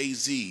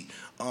Jay-Z.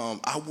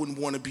 I wouldn't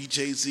want to be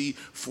Jay-Z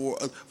for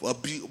a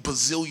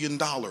bazillion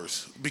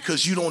dollars,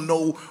 because you don't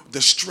know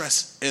the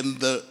stress and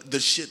the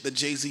shit that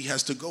Jay-Z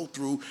has to go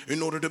through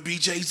in order to be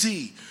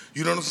Jay-Z.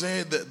 You know what I'm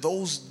saying?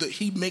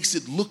 He makes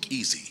it look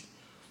easy.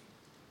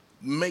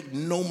 Make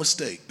no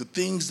mistake, the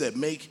things that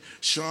make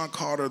Sean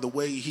Carter the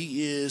way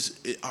he is,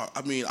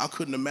 I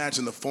couldn't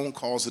imagine the phone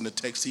calls and the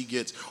texts he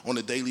gets on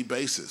a daily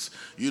basis.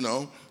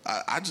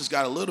 I just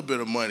got a little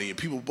bit of money and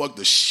people bug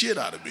the shit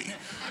out of me.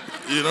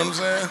 You know what I'm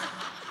saying?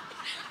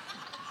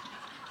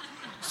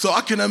 So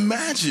I can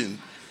imagine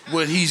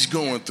what he's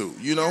going through,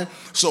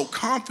 So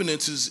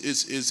confidence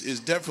is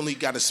definitely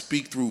got to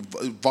speak through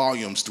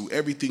volumes through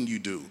everything you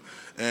do.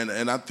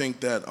 And I think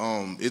that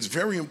it's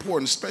very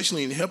important,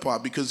 especially in hip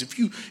hop, because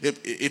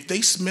if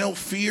they smell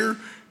fear,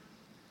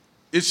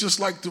 it's just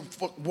like the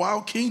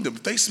Wild Kingdom.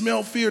 If they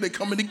smell fear, they're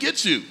coming to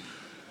get you.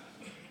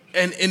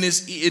 And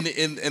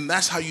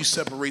that's how you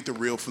separate the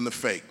real from the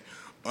fake.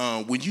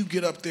 When you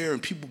get up there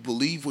and people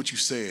believe what you're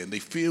saying, they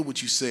feel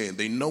what you're saying,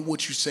 they know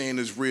what you're saying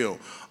is real.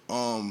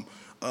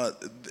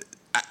 I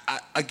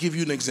give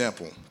you an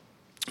example.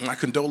 My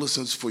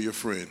condolences for your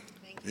friend.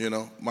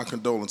 My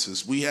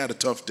condolences. We had a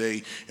tough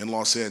day in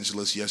Los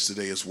Angeles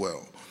yesterday as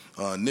well.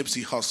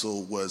 Nipsey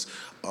Hussle was,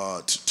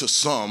 to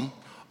some,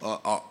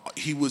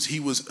 he was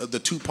the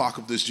Tupac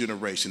of this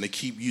generation. They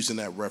keep using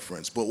that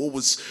reference. But what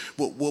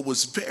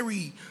was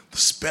very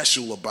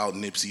special about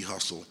Nipsey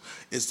Hussle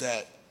is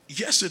that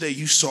yesterday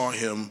you saw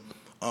him,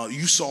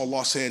 you saw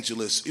Los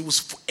Angeles. It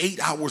was 8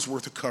 hours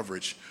worth of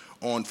coverage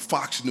on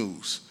Fox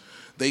News.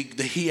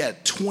 He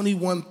had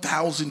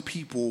 21,000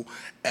 people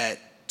at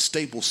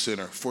Staples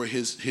Center for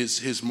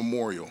his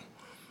memorial.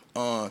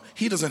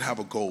 He doesn't have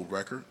a gold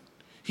record.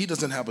 He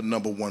doesn't have a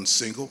 #1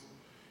 single.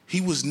 He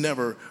was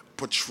never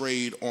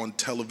portrayed on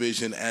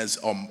television as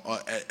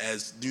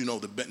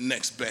the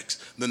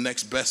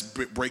next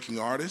best breaking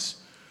artist.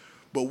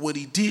 But what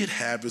he did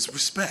have is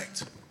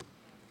respect,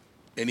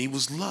 and he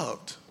was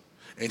loved,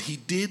 and he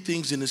did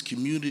things in his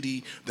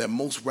community that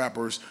most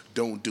rappers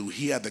don't do.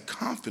 He had the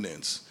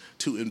confidence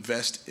to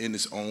invest in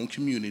his own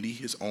community,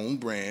 his own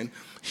brand.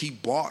 He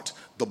bought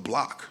the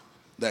block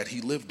that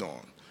he lived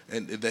on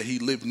and that he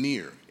lived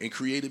near, and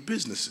created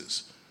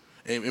businesses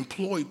and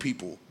employed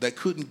people that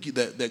couldn't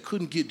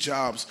get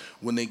jobs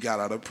when they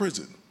got out of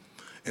prison.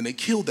 And they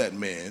killed that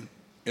man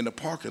in the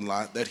parking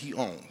lot that he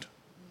owned.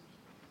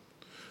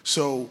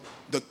 So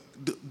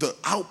the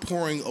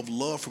outpouring of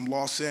love from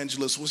Los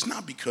Angeles was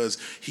not because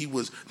he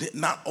was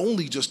not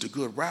only just a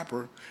good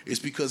rapper, it's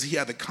because he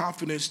had the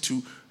confidence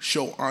to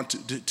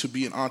to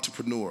be an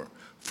entrepreneur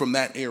from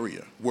that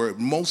area where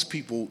most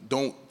people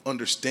don't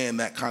understand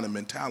that kind of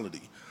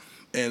mentality.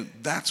 And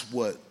that's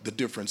what the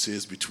difference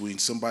is between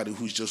somebody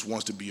who just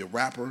wants to be a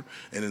rapper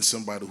and then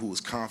somebody who is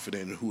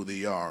confident in who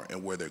they are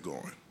and where they're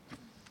going.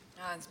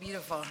 Oh, it's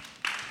beautiful.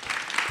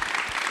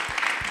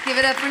 Give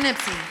it up for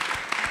Nipsey.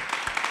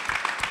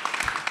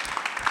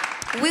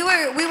 We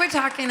were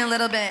talking a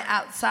little bit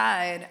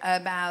outside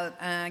about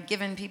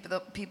giving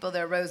people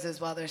their roses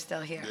while they're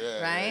still here,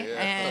 right?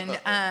 Yeah.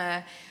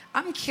 And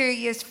I'm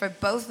curious for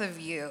both of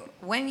you,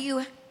 when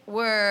you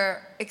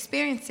were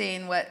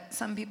experiencing what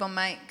some people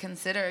might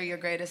consider your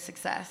greatest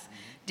success,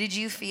 did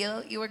you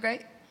feel you were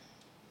great?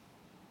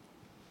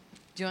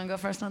 Do you want to go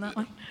first on that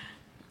one?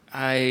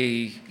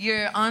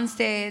 You're on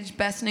stage,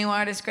 Best New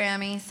Artist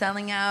Grammy,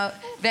 selling out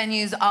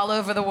venues all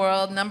over the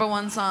world,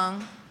 #1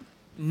 song.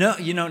 No,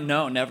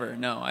 no, never.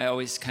 No, I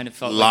always kind of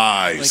felt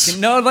lies. I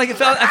feel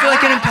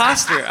like an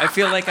imposter. I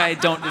feel like I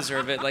don't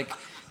deserve it. Like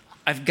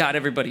I've got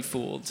everybody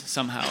fooled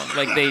somehow.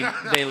 Like they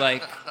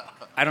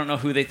I don't know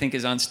who they think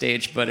is on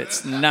stage, but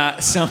it's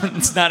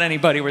not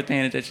anybody worth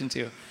paying attention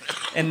to.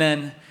 And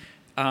then,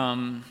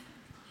 I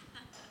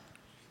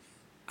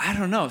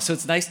don't know. So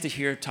it's nice to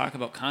hear talk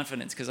about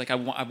confidence because like I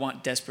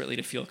want desperately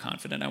to feel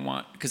confident.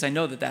 Because I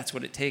know that that's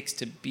what it takes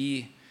to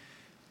be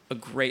a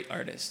great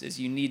artist. Is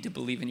you need to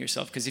believe in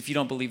yourself. Because if you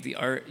don't believe the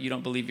art, you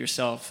don't believe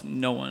yourself.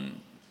 No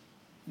one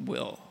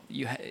will.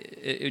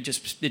 It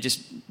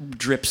just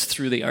drips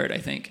through the art, I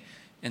think.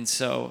 And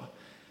so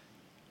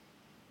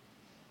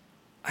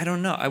I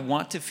don't know. I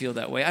want to feel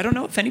that way. I don't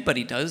know if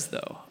anybody does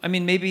though. I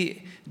mean,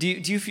 maybe do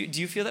you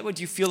feel that way?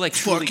 Do you feel like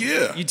Fuck truly,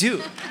 yeah. You do.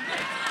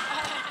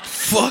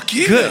 Fuck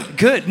yeah.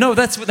 Good. No,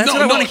 that's what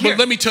I want to hear. But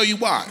let me tell you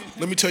why.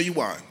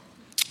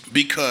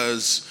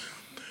 Because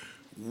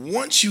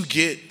once you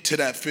get to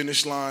that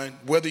finish line,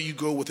 whether you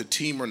go with a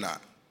team or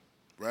not,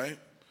 right?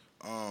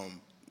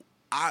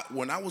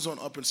 When I was on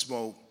Up in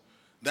Smoke,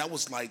 that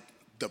was like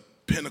the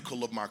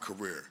pinnacle of my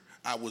career.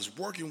 I was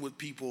working with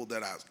people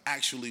that I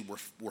actually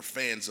were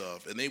fans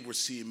of, and they were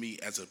seeing me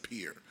as a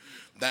peer.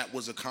 That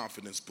was a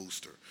confidence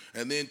booster.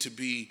 And then to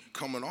be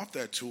coming off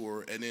that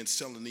tour and then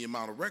selling the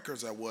amount of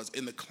records I was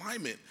in the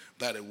climate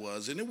that it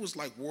was, and it was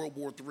like World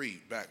War III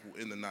back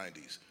in the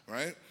 90s,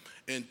 right?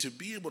 And to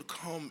be able to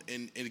come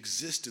and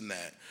exist in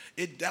that,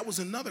 that was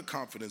another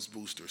confidence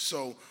booster.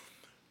 So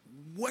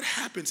what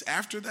happens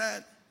after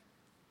that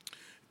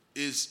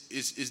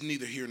is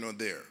neither here nor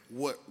there.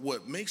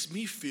 What makes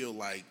me feel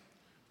like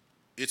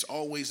it's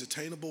always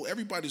attainable,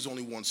 everybody's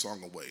only one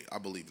song away. I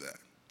believe that,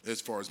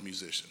 as far as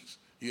musicians.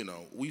 You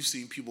know, we've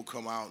seen people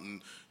come out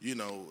and, you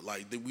know,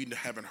 like we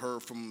haven't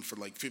heard from them for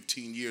like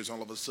 15 years.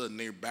 All of a sudden,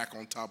 they're back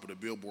on top of the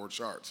Billboard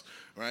charts,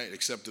 right?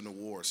 Accepting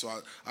awards.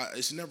 So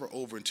it's never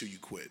over until you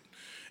quit.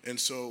 And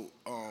so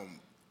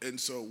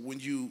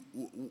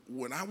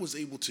when I was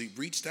able to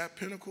reach that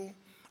pinnacle,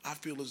 I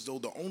feel as though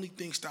the only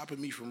thing stopping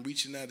me from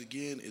reaching that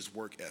again is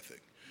work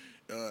ethic.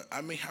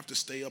 I may have to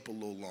stay up a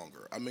little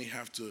longer. I may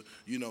have to,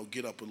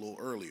 get up a little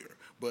earlier.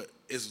 But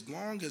as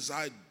long as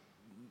I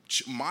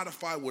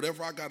modify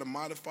whatever I got to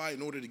modify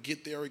in order to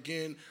get there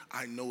again,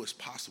 I know it's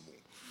possible.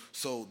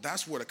 So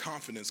that's where the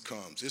confidence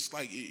comes. It's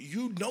like,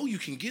 you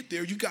can get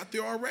there. You got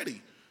there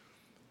already.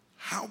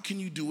 How can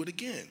you do it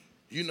again?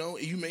 You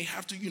may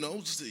have to,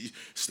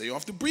 stay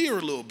off the beer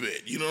a little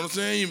bit. You know what I'm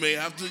saying? You may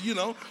have to,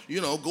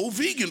 go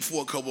vegan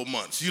for a couple of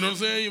months. You know what I'm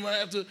saying? You might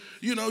have to,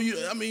 you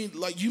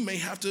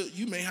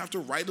may have to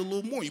write a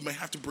little more. You may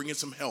have to bring in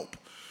some help.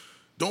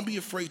 Don't be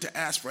afraid to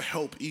ask for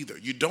help either.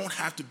 You don't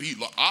have to be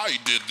like, I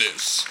did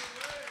this.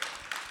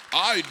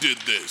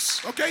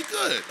 Okay,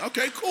 good.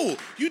 Okay, cool.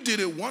 You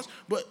did it once,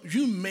 but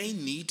you may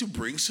need to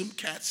bring some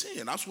cats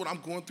in. That's what I'm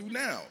going through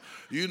now.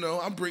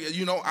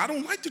 I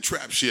don't like the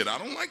trap shit. I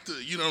don't like the,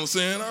 you know what I'm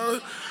saying? I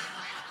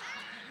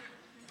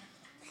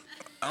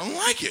don't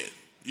like it.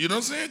 You know what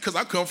I'm saying? Because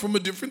I come from a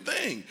different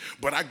thing.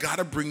 But I got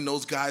to bring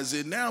those guys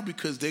in now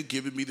because they're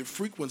giving me the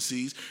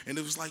frequencies. And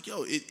it was like,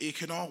 it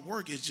can all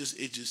work. It just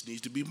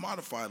needs to be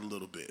modified a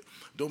little bit.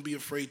 Don't be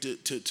afraid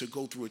to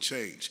go through a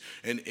change.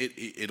 And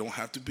it don't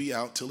have to be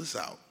out till it's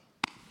out.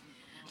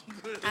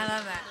 I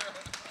love that.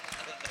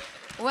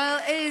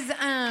 Well, as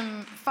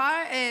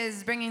far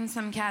as bringing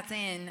some cats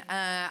in,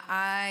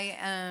 I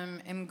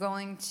am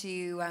going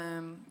to,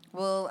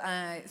 we'll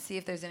see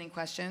if there's any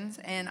questions.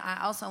 And I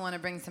also want to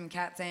bring some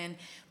cats in.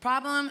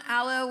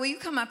 Aloe, will you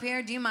come up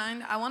here? Do you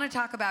mind? I want to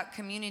talk about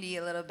community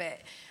a little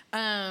bit.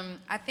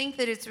 I think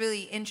that it's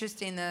really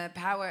interesting, the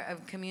power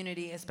of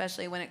community,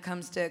 especially when it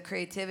comes to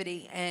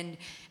creativity. And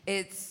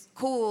it's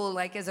cool,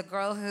 like as a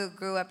girl who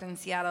grew up in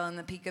Seattle in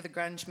the peak of the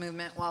grunge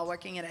movement while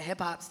working at a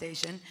hip-hop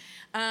station,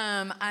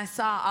 I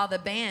saw all the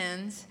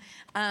bands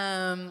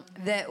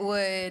that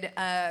would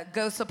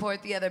go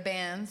support the other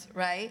bands,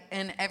 right?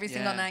 And every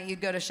single night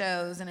you'd go to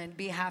shows and it'd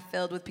be half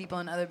filled with people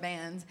in other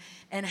bands,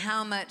 and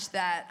how much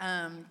that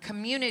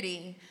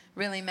community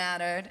really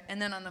mattered.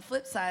 And then on the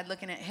flip side,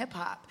 looking at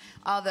hip-hop,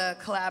 all the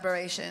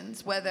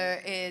collaborations,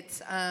 whether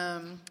it's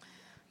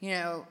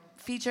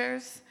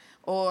features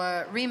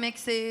or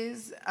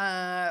remixes,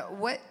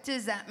 what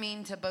does that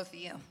mean to both of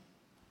you?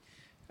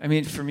 I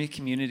mean, for me,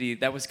 community,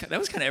 that was kind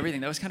of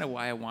everything. That was kind of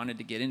why I wanted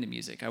to get into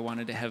music. I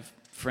wanted to have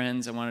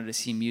friends. I wanted to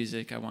see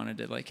music. I wanted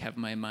to have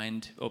my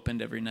mind opened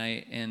every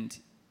night. And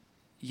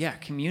yeah,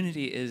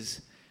 community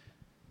is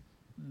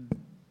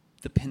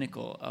the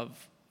pinnacle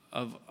of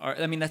art.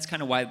 I mean, that's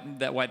kind of why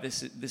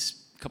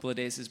this couple of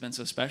days has been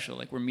so special.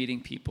 Like, we're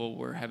meeting people,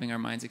 we're having our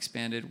minds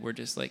expanded, we're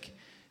just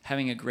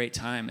having a great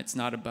time. It's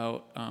not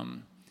about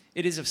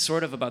it is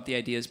sort of about the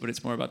ideas, but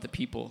it's more about the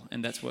people,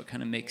 and that's what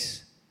kind of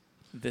makes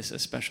this a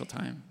special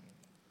time.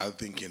 I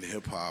think in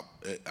hip-hop,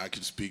 I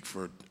can speak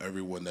for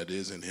everyone that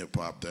is in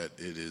hip-hop, that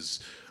it is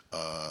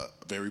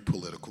very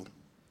political.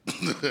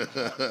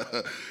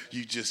 The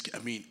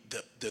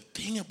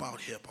thing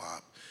about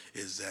hip-hop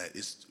is that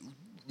it's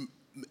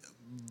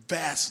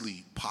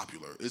vastly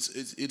popular.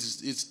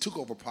 It's took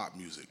over pop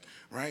music,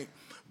 right?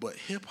 But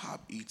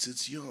hip-hop eats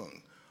its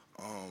young.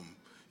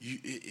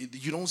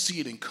 You don't see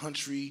it in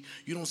country.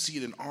 You don't see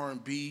it in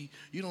R&B.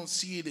 You don't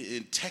see it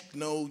in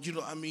techno. You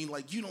know, I mean,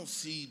 like, you don't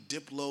see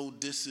Diplo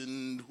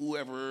dissing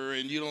whoever,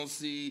 and you don't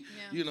see,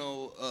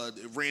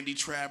 Randy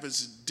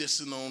Travis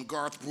dissing on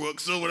Garth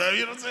Brooks or whatever.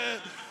 You know what I'm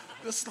saying?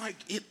 It's like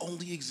it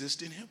only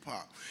exists in hip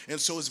hop, and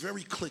so it's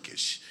very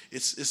cliquish.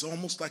 It's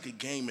almost like a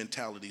game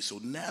mentality. So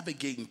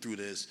navigating through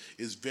this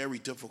is very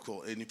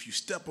difficult, and if you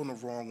step on the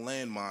wrong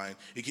landmine,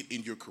 it can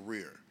end your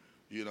career.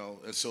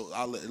 And so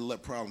I'll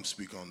let Problem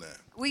speak on that.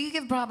 Will you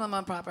give Problem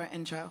a proper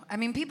intro? I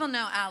mean, people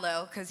know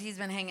Aloe because he's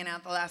been hanging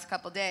out the last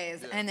couple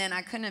days, and then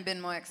I couldn't have been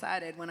more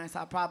excited when I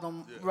saw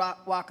Problem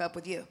walk up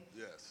with you.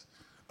 Yes.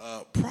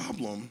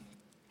 Problem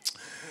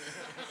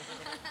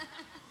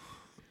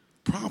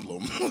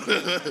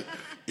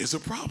is a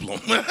problem.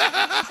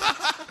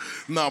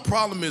 Now,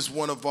 Problem is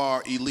one of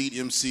our elite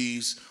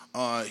MCs.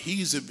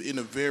 He's in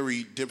a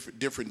very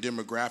different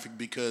demographic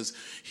because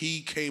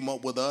he came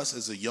up with us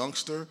as a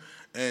youngster.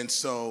 And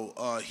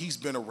so he's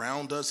been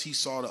around us. He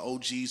saw the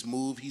OGs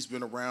move. He's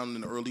been around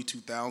in the early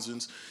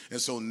 2000s. And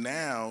so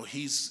now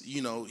he's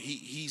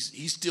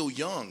still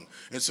young.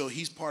 And so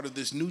he's part of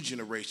this new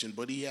generation,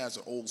 but he has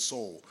an old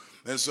soul.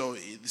 And so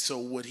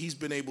what he's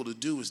been able to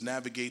do is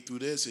navigate through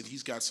this, and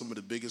he's got some of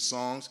the biggest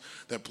songs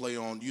that play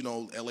on,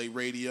 LA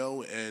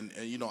radio. And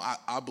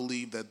I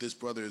believe that this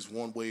brother is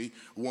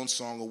one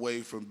song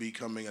away from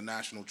becoming a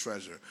national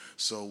treasure.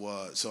 So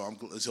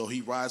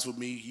he rides with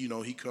me.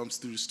 He comes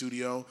through the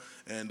studio,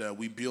 and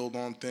we build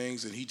on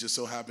things. And he just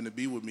so happened to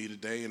be with me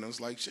today, and I was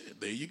like, shit,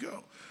 there you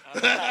go.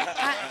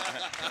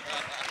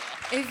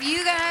 If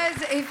you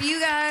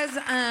guys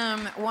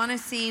want to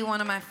see one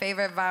of my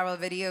favorite viral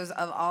videos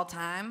of all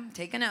time,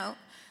 take a note,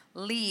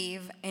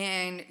 leave,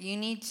 and you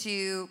need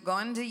to go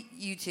onto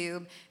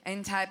YouTube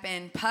and type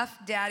in Puff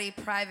Daddy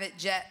Private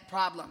Jet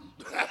Problem.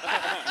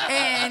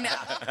 And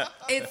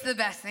it's the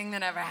best thing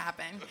that ever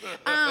happened.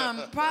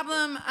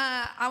 Problem,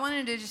 I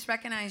wanted to just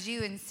recognize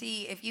you and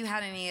see if you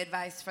had any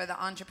advice for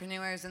the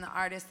entrepreneurs and the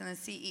artists and the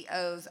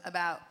CEOs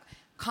about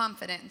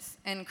confidence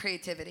and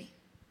creativity.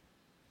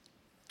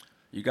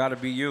 You got to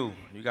be you.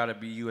 You got to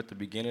be you at the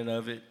beginning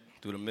of it,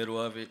 through the middle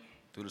of it,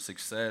 through the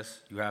success.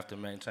 You have to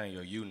maintain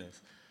your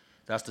you-ness.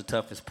 That's the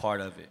toughest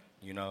part of it,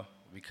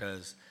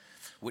 because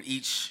with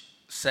each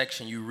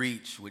section you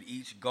reach, with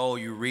each goal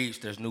you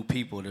reach, there's new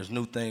people, there's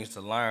new things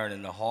to learn,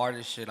 and the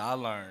hardest shit I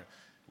learned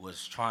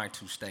was trying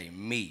to stay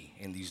me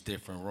in these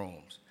different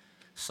rooms.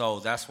 So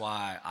that's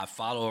why I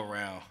follow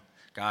around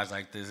guys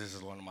like this. This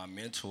is one of my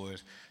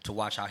mentors, to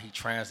watch how he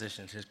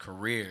transitions his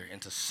career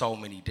into so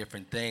many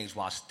different things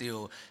while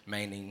still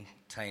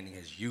maintaining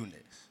his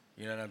you-ness.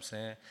 You know what I'm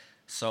saying?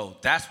 So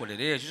that's what it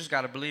is. You just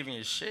got to believe in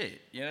your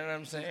shit. You know what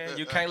I'm saying?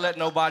 You can't let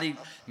nobody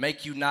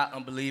make you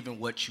not believe in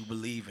what you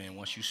believe in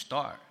once you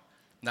start.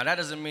 Now, that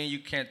doesn't mean you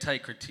can't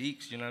take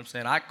critiques. You know what I'm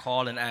saying? I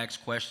call and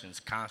ask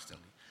questions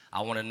constantly.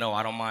 I want to know.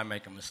 I don't mind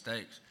making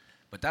mistakes.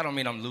 But that don't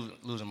mean I'm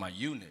losing my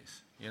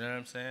you-ness. You know what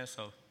I'm saying?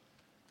 So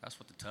that's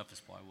what the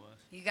toughest part was.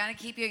 You got to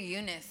keep your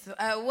you-ness.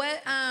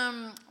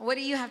 What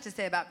do you have to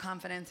say about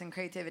confidence and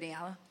creativity,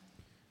 Aloe?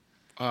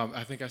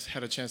 I think I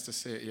had a chance to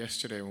say it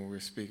yesterday when we were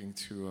speaking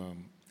to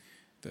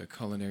the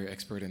culinary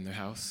expert in the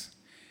house.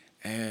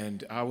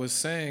 And I was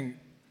saying,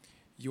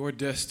 your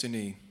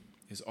destiny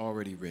is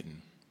already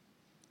written.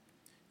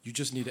 You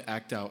just need to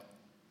act out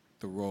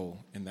the role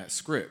in that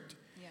script.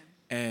 Yeah.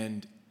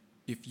 And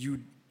if you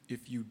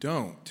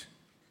don't,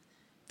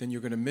 then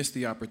you're going to miss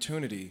the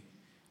opportunity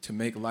to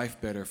make life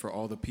better for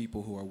all the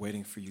people who are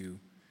waiting for you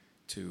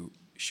to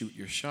shoot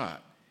your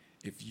shot.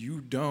 If you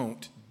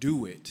don't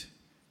do it,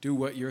 do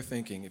what you're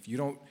thinking, if you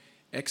don't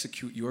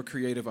execute your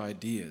creative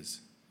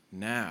ideas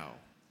now,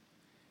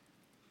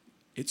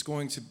 it's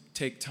going to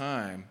take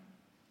time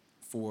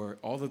for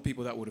all the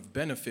people that would have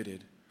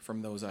benefited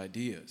from those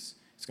ideas.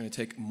 It's going to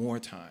take more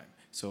time.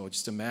 So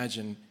just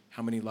imagine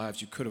how many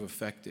lives you could have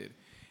affected.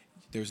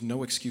 There's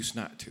no excuse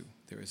not to.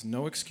 There is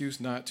no excuse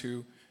not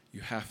to.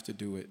 You have to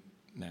do it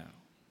now.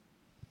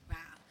 Wow.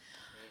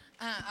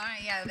 All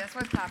right, yeah, that's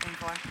worth clapping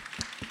for.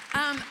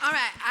 All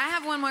right, I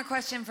have one more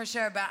question for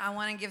sure, but I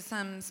want to give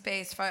some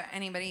space for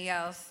anybody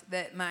else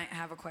that might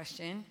have a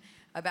question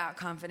about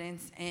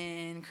confidence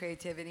and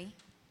creativity.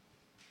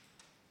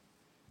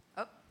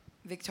 Oh,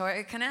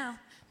 Victoria Canal,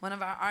 one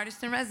of our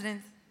artists in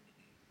residence.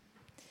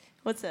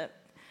 What's up?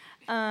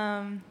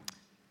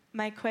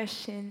 My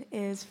question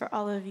is for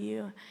all of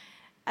you.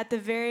 At the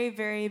very,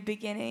 very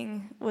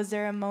beginning, was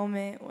there a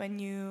moment when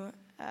you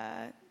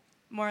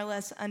more or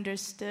less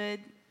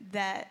understood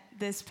that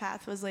this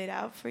path was laid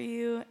out for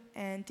you?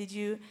 And did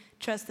you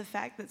trust the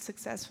fact that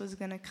success was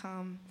going to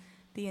come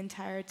the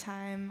entire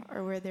time?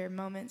 Or were there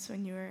moments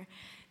when you were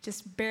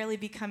just barely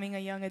becoming a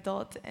young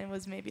adult and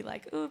was maybe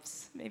like,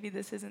 oops, maybe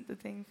this isn't the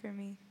thing for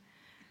me?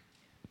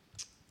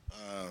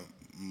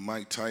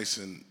 Mike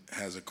Tyson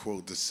has a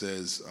quote that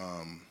says,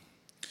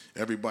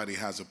 everybody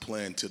has a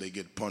plan till they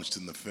get punched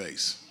in the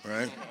face,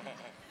 right?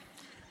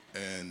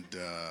 And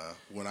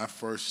when I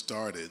first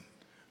started,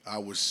 I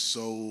was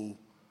so,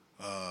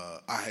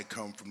 I had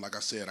come from, like I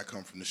said, I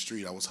come from the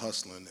street. I was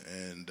hustling,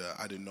 and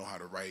I didn't know how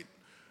to write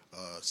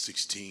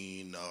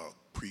 16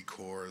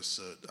 pre-chorus.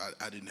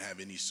 I didn't have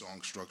any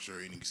song structure,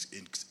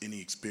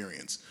 any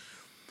experience.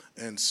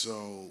 And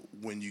so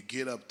when you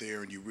get up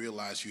there and you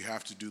realize you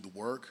have to do the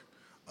work,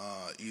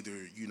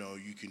 either,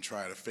 you can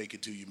try to fake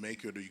it till you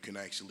make it, or you can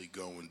actually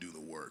go and do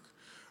the work,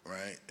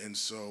 right? And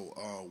so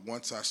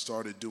once I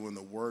started doing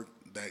the work,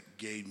 that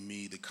gave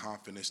me the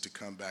confidence to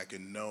come back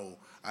and know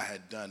I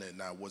had done it.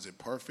 Now, was it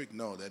perfect?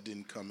 No, that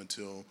didn't come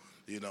until,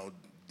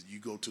 you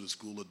go to the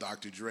school of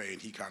Dr. Dre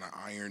and he kind of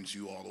irons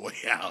you all the way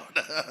out.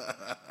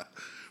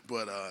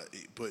 But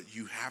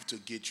you have to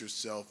get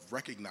yourself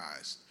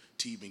recognized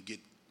to even get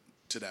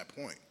to that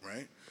point,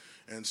 right?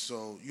 And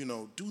so,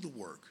 do the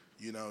work.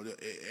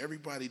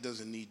 Everybody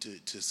doesn't need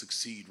to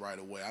succeed right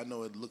away. I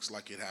know it looks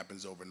like it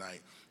happens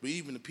overnight, but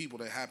even the people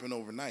that happen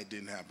overnight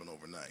didn't happen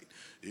overnight.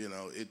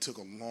 It took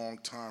a long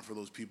time for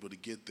those people to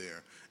get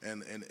there.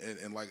 And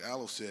like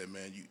Aloe said,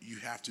 man, you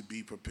have to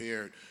be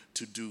prepared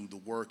to do the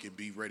work and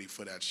be ready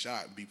for that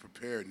shot. Be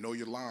prepared. Know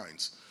your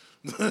lines.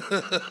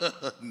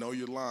 Know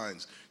your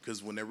lines,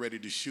 because when they're ready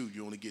to shoot,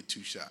 you only get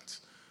 2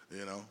 shots.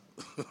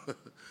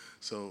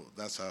 So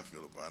that's how I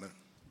feel about it.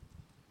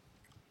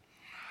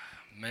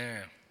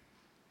 Man.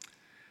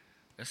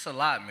 It's a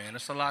lot, man.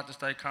 It's a lot to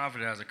stay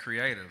confident as a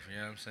creative, you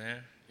know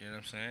what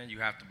I'm saying? You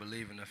have to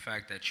believe in the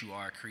fact that you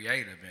are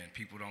creative and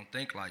people don't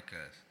think like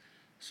us.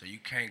 So you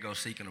can't go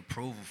seeking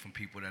approval from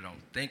people that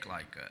don't think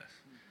like us.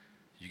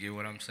 You get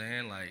what I'm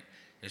saying? Like,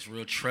 it's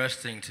real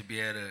trusting to be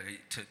able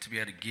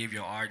to give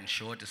your art and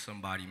show it to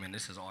somebody, man.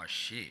 This is our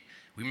shit.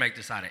 We make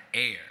this out of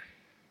air.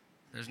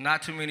 There's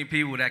not too many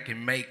people that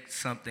can make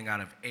something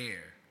out of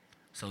air.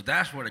 So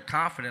that's where the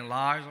confidence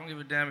lies. I don't give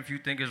a damn if you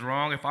think it's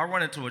wrong. If I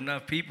run into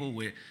enough people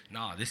with,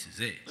 nah, this is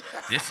it.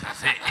 This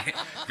is it.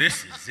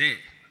 This is it.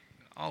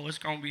 Oh, it's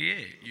gonna be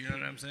it. You know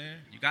what I'm saying?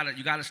 You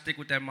gotta stick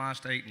with that mind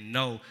state and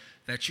know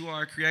that you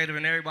are a creative,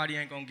 and everybody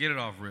ain't gonna get it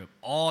off rip.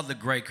 All the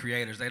great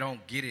creators, they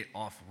don't get it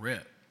off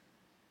rip.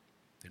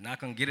 They're not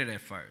gonna get it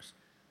at first.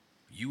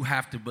 You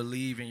have to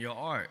believe in your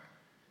art.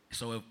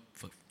 So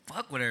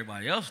fuck what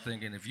everybody else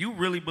thinking. If you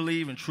really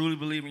believe and truly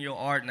believe in your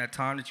art and that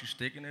time that you're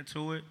sticking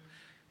into it,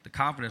 the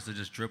confidence will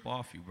just drip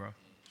off you, bro.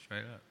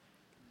 Straight up.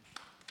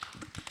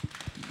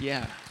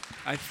 Yeah,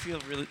 I feel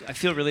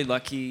really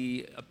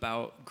lucky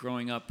about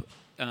growing up,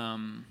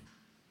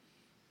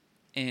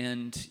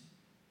 and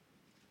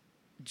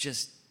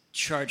just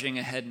charging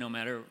ahead no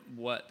matter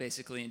what,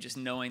 basically, and just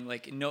knowing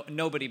like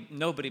nobody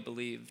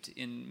believed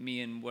in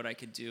me and what I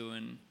could do,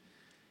 and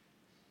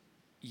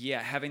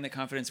yeah, having the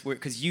confidence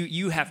because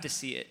you have to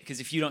see it,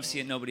 because if you don't see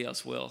it, nobody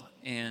else will,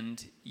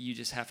 and you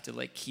just have to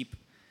like keep.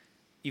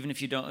 Even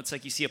if you don't, it's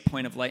like you see a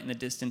point of light in the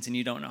distance and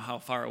you don't know how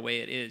far away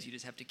it is. You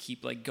just have to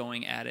keep like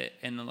going at it,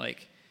 and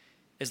like,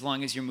 as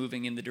long as you're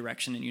moving in the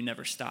direction and you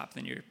never stop,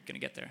 then you're gonna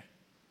get there.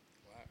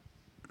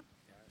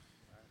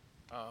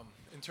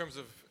 In terms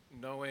of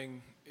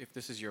knowing if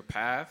this is your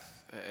path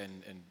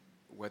and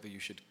whether you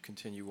should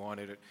continue on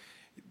it,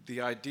 the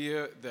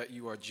idea that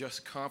you are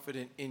just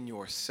confident in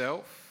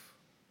yourself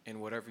in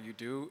whatever you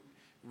do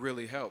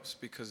really helps,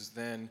 because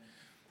then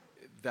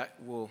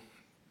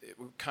it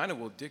kind of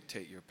will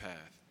dictate your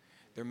path.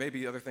 There may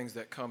be other things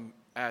that come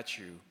at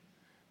you,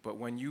 but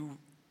when you've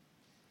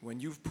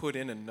put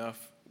in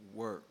enough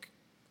work,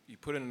 you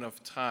put in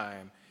enough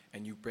time,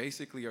 and you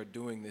basically are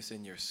doing this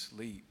in your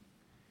sleep,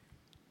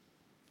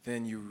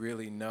 then you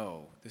really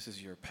know this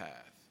is your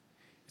path.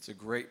 It's a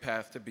great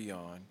path to be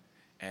on,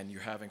 and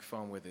you're having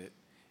fun with it.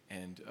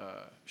 And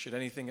should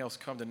anything else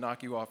come to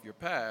knock you off your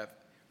path,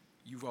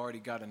 you've already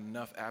got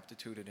enough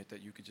aptitude in it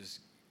that you could just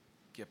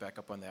get back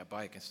up on that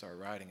bike and start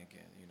riding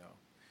again,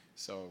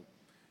 So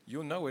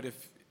you'll know it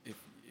if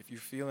you're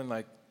feeling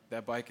like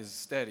that bike is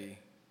steady,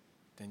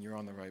 then you're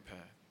on the right path.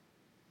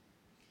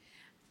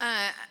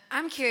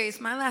 I'm curious,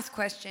 my last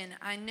question.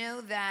 I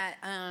know that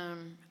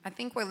I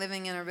think we're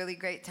living in a really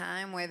great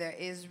time where there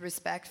is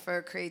respect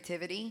for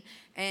creativity,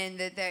 and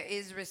that there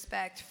is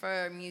respect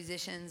for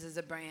musicians as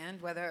a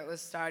brand, whether it was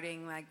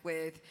starting like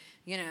with,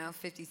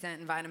 50 Cent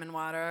and Vitamin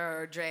Water,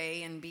 or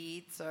Dre and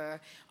Beats,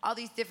 or all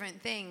these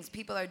different things.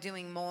 People are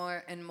doing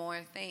more and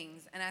more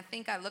things. And I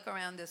think I look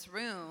around this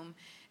room,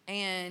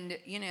 and,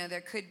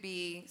 there could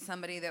be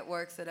somebody that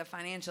works at a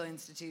financial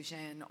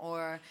institution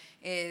or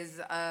is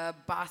a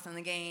boss in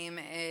the game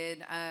at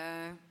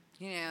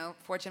a,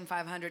 Fortune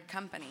 500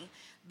 company.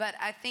 But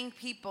I think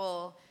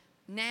people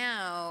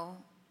now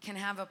can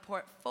have a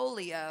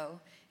portfolio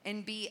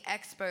and be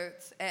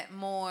experts at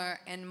more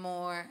and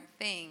more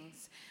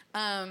things.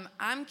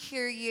 I'm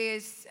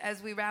curious,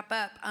 as we wrap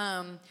up,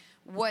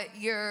 what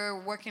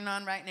you're working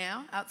on right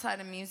now outside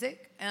of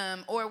music,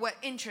 or what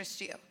interests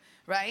you.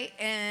 Right?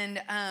 And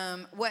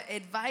what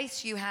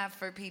advice you have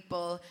for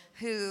people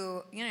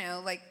who,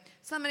 like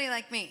somebody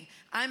like me.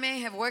 I may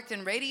have worked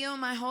in radio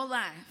my whole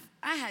life.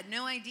 I had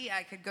no idea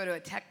I could go to a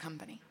tech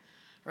company,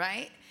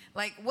 right?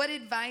 Like, what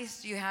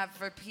advice do you have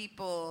for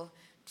people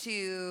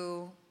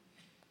to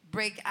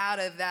break out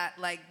of that,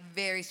 like,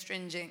 very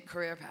stringent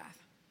career path?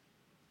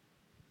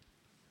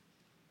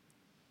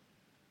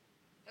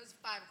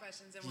 5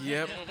 questions in one.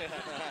 Yep.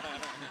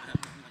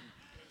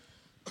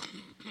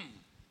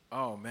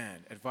 Oh, man.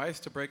 Advice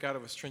to break out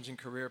of a stringent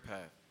career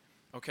path.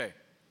 Okay.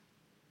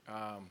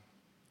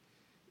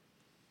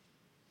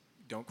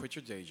 Don't quit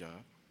your day job.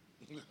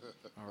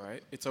 All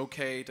right? It's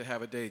okay to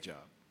have a day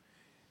job.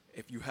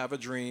 If you have a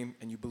dream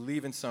and you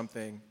believe in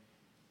something,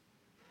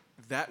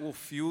 that will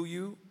fuel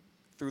you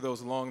through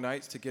those long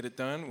nights to get it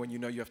done when you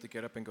know you have to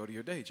get up and go to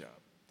your day job.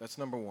 That's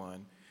number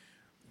one.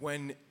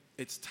 When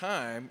it's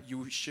time,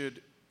 you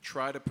should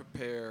try to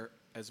prepare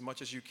as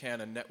much as you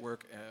can a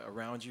network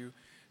around you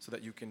so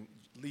that you can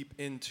leap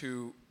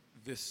into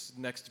this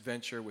next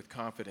venture with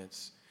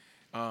confidence.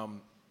 And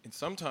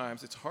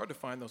sometimes it's hard to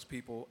find those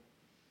people.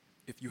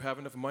 If you have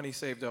enough money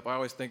saved up, I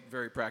always think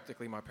very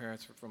practically. My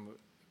parents were from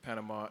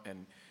Panama,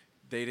 and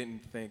they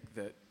didn't think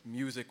that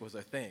music was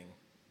a thing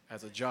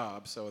as a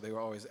job, so they were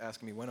always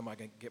asking me, when am I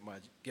going to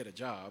get a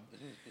job?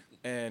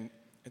 and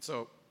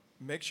so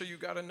make sure you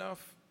got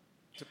enough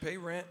to pay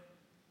rent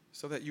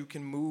so that you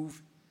can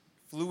move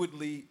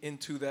fluidly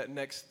into that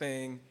next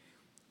thing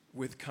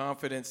with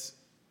confidence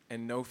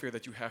and no fear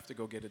that you have to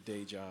go get a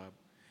day job.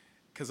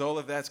 Because all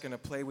of that's going to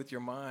play with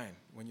your mind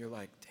when you're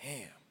like,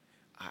 damn,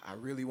 I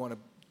really want to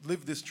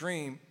live this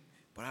dream,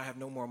 but I have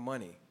no more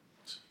money.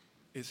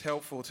 It's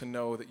helpful to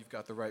know that you've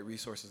got the right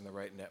resources and the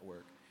right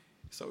network.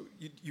 So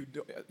you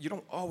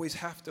don't always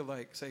have to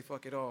like say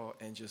fuck it all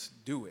and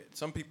just do it.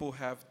 Some people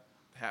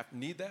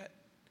need that.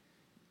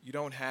 You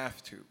don't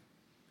have to.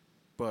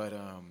 But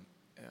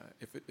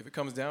if it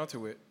comes down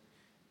to it,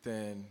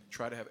 then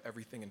try to have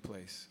everything in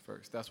place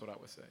first. That's what I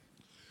would say.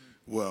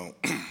 Well,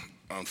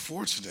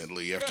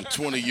 unfortunately, after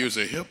 20 years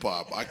of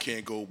hip-hop, I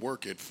can't go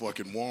work at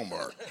fucking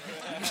Walmart.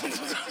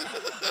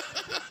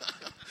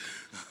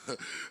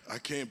 I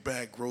can't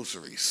bag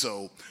groceries.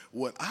 So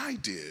what I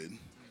did,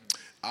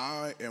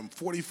 I am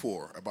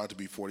 44, about to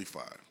be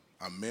 45.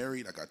 I'm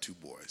married. I got 2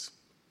 boys.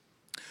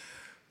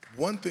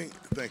 One thing,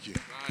 thank you.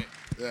 Right.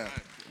 Yeah.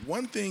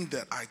 One thing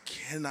that I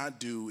cannot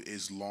do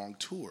is long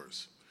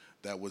tours.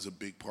 That was a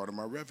big part of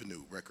my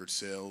revenue. Record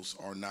sales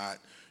are not,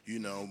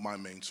 my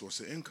main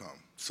source of income.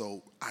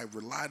 So I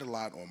relied a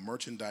lot on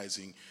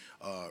merchandising,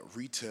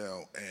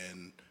 retail,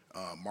 and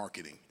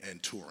marketing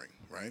and touring,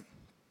 right?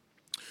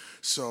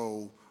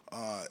 So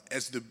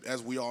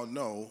as we all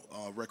know,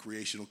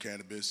 recreational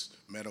cannabis,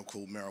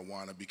 medical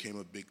marijuana became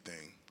a big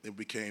thing. It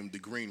became the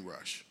green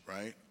rush,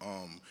 right?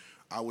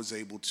 I was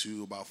able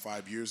to, about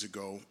 5 years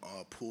ago,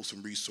 pull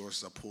some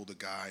resources. I pulled a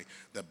guy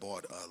that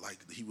bought,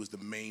 he was the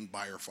main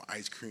buyer for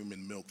ice cream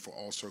and milk for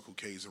all Circle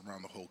K's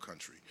around the whole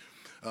country.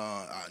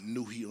 I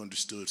knew he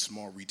understood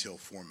small retail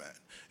format.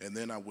 And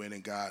then I went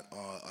and got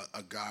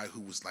a guy who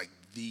was like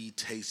the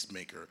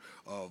tastemaker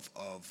of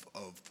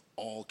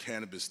all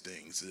cannabis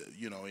things,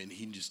 and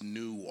he just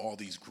knew all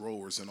these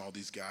growers and all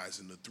these guys.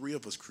 And the 3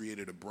 of us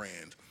created a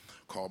brand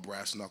called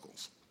Brass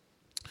Knuckles.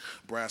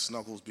 Brass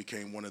Knuckles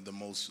became one of the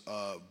most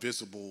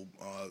visible,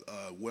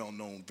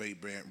 well-known vape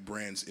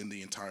brands in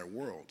the entire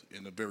world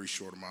in a very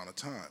short amount of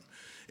time.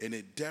 And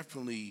it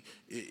definitely,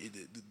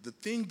 the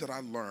thing that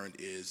I learned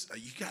is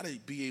you got to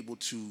be able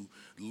to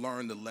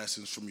learn the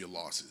lessons from your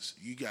losses.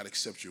 You got to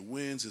accept your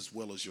wins as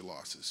well as your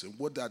losses. And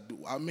what I do,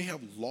 I may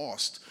have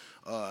lost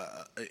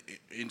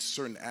in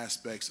certain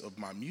aspects of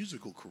my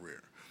musical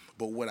career.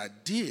 But what I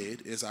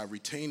did is I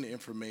retained the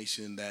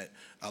information that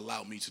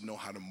allowed me to know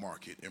how to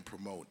market and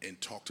promote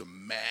and talk to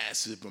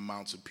massive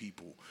amounts of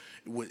people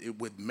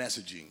with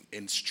messaging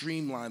and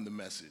streamline the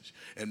message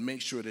and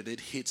make sure that it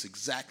hits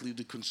exactly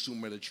the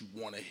consumer that you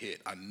want to hit.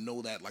 I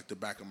know that like the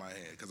back of my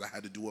hand because I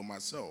had to do it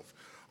myself.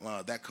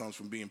 That comes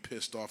from being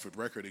pissed off at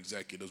record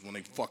executives when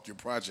they fuck your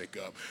project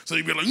up. So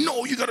you'd be like,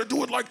 no, you got to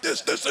do it like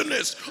this, this, and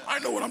this. I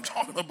know what I'm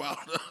talking about,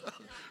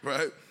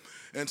 right?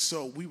 And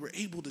so we were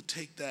able to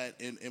take that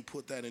and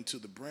put that into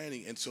the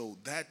branding. And so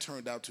that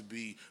turned out to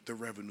be the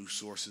revenue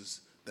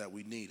sources that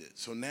we needed.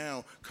 So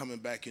now coming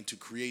back into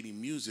creating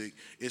music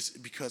is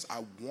because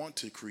I want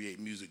to create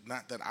music,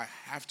 not that I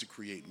have to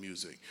create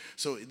music.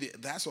 So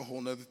that's a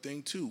whole nother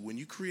thing too. When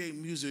you create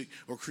music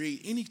or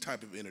create any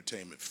type of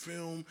entertainment,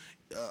 film,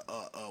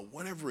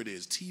 whatever it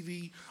is,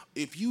 TV,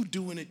 if you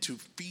doing it to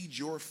feed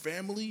your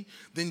family,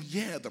 then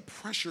yeah, the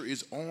pressure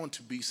is on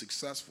to be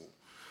successful.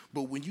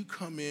 But when you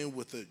come in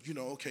with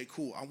okay,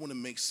 cool, I want to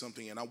make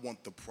something and I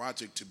want the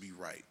project to be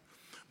right.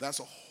 That's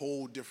a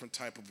whole different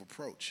type of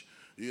approach.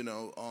 You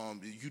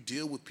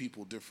deal with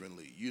people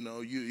differently.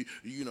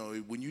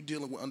 When you're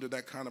dealing under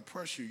that kind of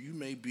pressure, you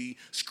may be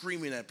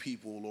screaming at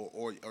people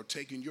or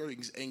taking your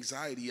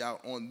anxiety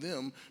out on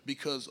them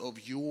because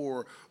of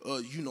your,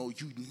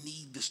 you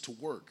need this to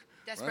work.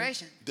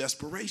 Desperation. Right?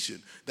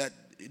 Desperation. That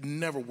it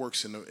never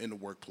works in the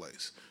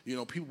workplace.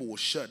 People will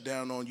shut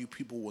down on you.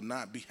 People will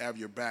not have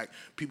your back.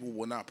 People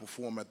will not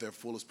perform at their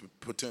fullest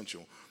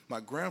potential. My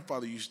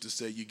grandfather used to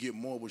say, "You get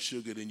more with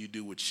sugar than you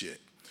do with shit."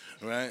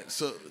 Right?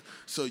 So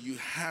you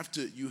have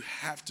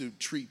to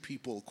treat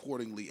people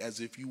accordingly as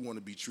if you want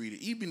to be treated.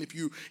 Even if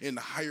you're in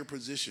a higher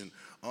position,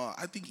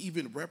 I think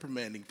even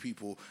reprimanding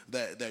people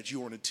that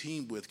you're on a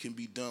team with can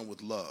be done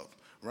with love.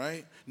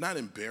 right? Not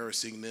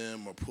embarrassing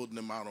them or putting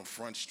them out on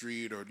Front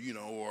Street or,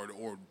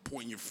 or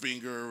pointing your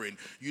finger and,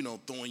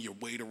 throwing your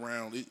weight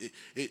around.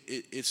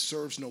 It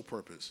serves no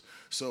purpose.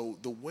 So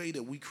the way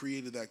that we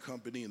created that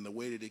company and the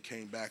way that it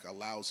came back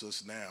allows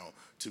us now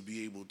to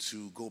be able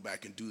to go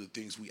back and do the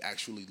things we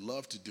actually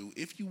love to do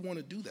if you want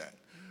to do that.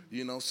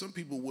 Some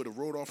people would have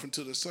rode off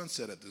into the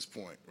sunset at this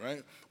point,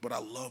 right? But I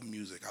love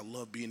music. I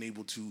love being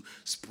able to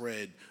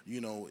spread,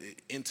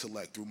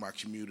 intellect through my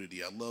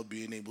community. I love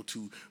being able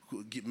to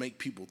make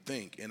people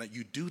think. And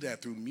you do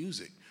that through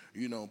music.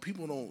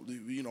 People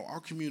don't, our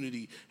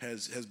community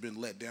has been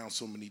let down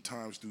so many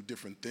times through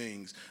different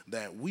things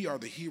that we are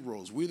the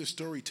heroes. We're the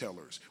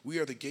storytellers. We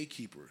are the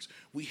gatekeepers.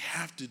 We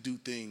have to do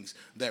things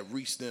that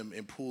reach them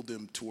and pull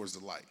them towards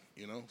the light,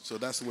 So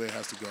that's the way it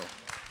has to go.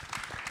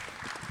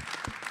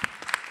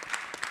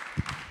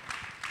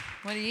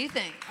 What do you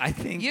think? I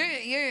think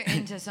you're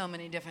into so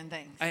many different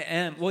things. I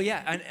am. Well,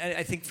 yeah.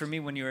 I think for me,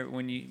 when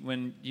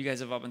you guys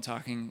have all been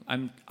talking,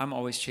 I'm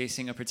always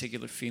chasing a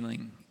particular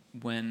feeling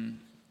when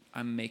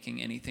I'm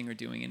making anything or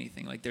doing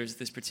anything. Like there's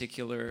this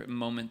particular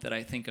moment that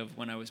I think of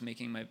when I was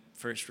making my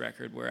first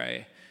record, where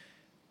I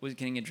was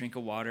getting a drink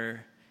of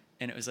water,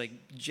 and it was like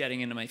jetting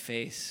into my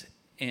face,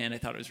 and I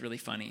thought it was really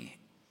funny,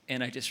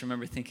 and I just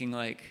remember thinking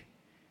like,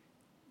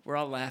 we're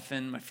all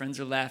laughing, my friends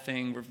are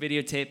laughing, we're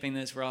videotaping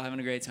this, we're all having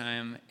a great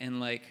time, and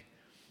like,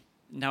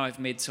 now I've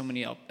made so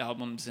many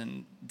albums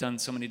and done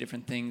so many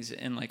different things,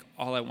 and like,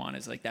 all I want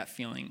is like that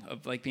feeling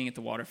of like being at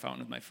the water fountain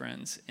with my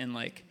friends, and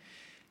like,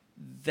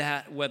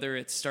 that, whether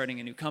it's starting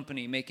a new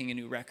company, making a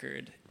new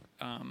record,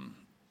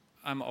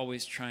 I'm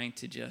always trying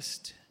to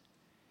just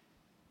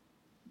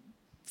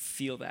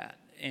feel that,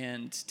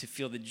 and to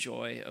feel the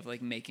joy of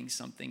like making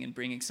something and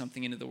bringing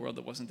something into the world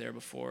that wasn't there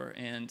before,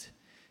 and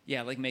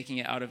yeah, like making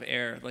it out of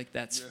air, like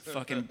that's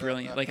fucking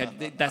brilliant.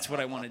 Like that's what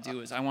I want to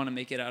do, is I want to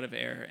make it out of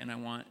air, and I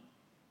want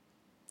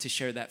to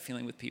share that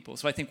feeling with people.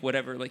 So I think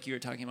whatever, like you were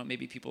talking about,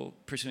 maybe people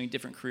pursuing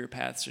different career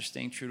paths or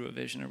staying true to a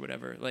vision or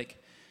whatever,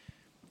 like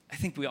I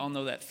think we all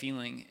know that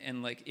feeling,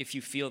 and like if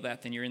you feel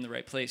that, then you're in the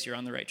right place, you're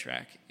on the right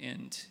track,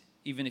 and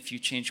even if you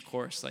change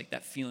course, like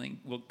that feeling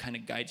will kind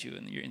of guide you,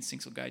 and your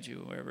instincts will guide you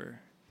wherever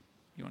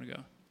you want to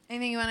go.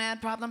 Anything you want to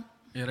add, Problem?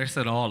 Yeah, they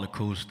said all the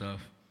cool stuff.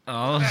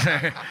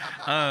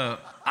 I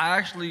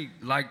actually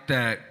like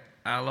that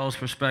Aloe's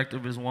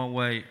perspective is one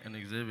way and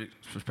Xzibit's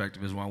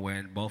perspective is one way,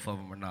 and both of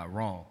them are not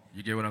wrong.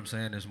 You get what I'm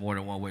saying? There's more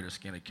than one way to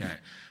skin a cat.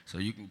 So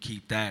you can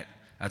keep that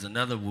as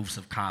another boost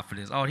of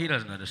confidence. Oh, he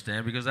doesn't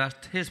understand because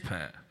that's his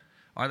path.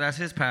 Or that's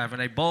his path,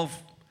 and they both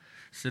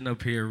sitting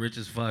up here rich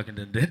as fuck and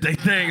then did their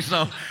thing,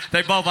 so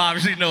they both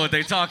obviously know what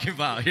they're talking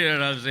about. You know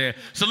what I'm saying?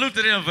 Salute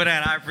to them for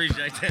that. I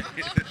appreciate that.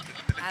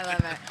 I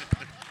love it.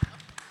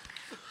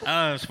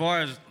 As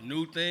far as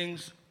new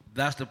things,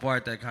 that's the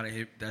part that kind of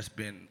hit.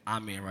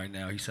 I'm in right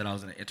now. He said I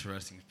was in an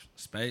interesting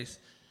space.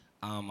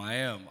 I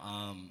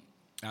am.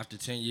 After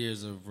 10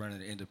 years of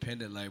running an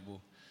independent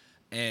label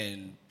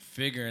and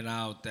figuring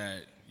out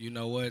that, you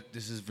know what,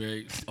 this is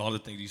all the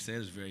things he said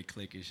is very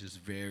cliquish.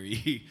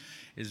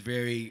 It's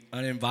very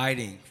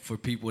uninviting for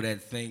people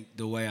that think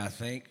the way I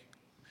think.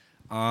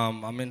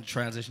 I'm in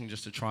transition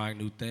just to trying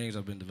new things.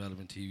 I've been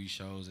developing TV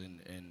shows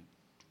and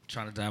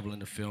trying to dabble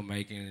into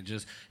filmmaking and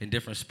just in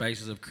different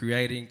spaces of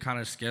creating, kind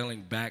of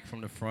scaling back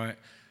from the front.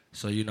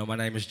 So, my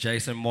name is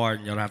Jason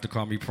Martin. Y'all don't have to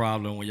call me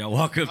Problem when y'all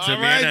walk up to me.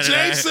 All right,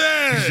 Jason!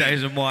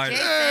 Jason Martin.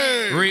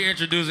 Hey!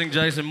 Reintroducing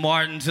Jason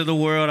Martin to the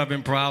world. I've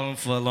been Problem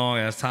for a long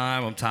ass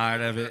time. I'm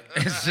tired of it.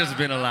 It's just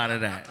been a lot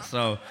of that.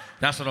 So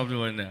that's what I'm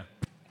doing now.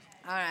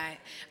 All right.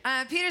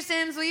 Peter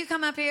Sims, will you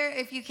come up here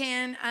if you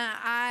can?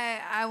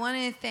 I want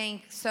to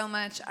thank so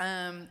much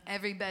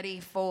everybody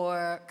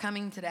for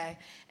coming today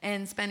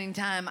and spending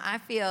time. I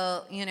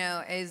feel,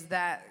 as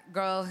that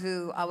girl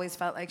who always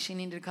felt like she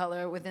needed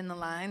color within the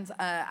lines.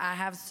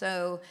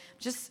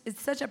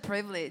 It's such a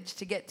privilege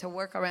to get to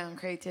work around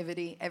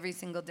creativity every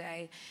single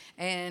day.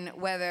 And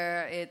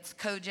whether it's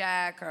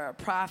Kojak or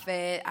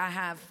Prophet, I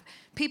have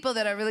people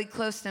that are really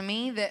close to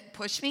me that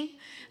push me,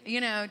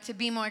 to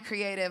be more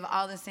creative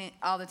all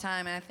the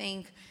time. And I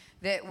think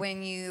that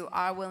when you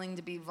are willing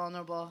to be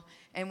vulnerable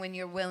and when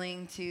you're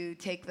willing to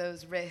take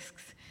those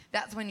risks,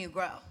 that's when you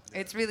grow.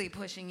 It's really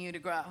pushing you to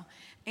grow.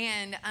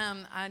 And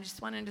I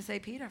just wanted to say,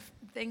 Peter,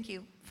 thank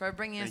you for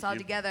bringing us all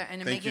together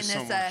and making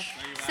this a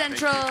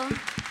central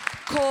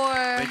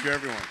core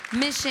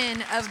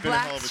mission of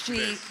Blacc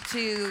Street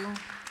to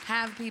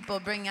have people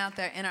bring out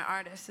their inner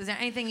artists. Is there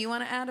anything you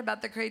want to add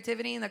about the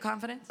creativity and the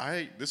confidence?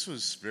 This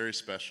was very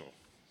special.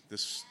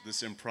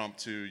 This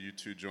impromptu, you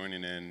two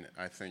joining in,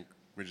 I think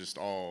we just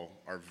all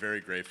are very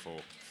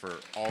grateful for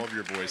all of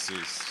your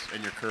voices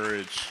and your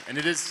courage, and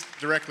it is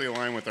directly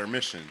aligned with our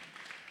mission.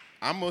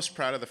 I'm most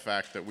proud of the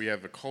fact that we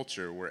have a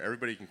culture where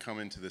everybody can come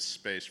into this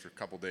space for a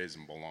couple days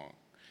and belong.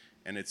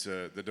 And it's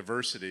the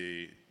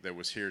diversity that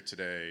was here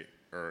today,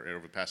 or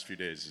over the past few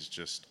days, is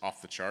just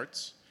off the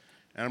charts.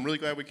 And I'm really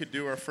glad we could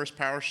do our first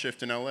power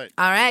shift in LA.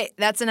 All right,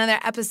 that's another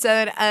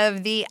episode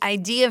of The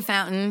Idea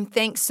Fountain.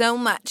 Thanks so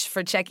much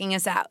for checking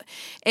us out.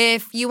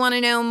 If you want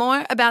to know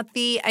more about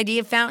The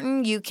Idea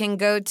Fountain, you can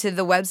go to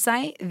the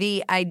website,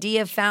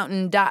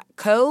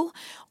 theideafountain.co,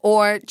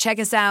 or check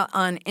us out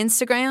on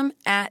Instagram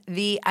at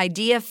The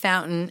Idea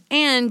Fountain.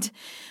 And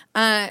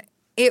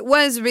it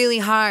was really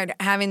hard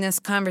having this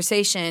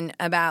conversation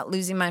about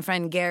losing my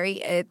friend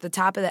Gary at the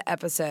top of the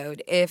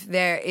episode. If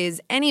there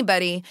is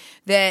anybody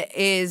that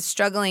is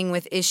struggling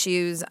with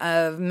issues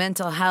of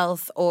mental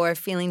health or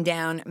feeling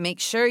down, make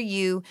sure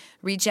you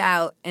reach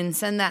out and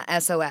send that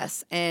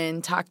SOS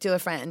and talk to a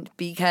friend,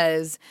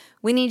 because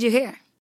we need you here.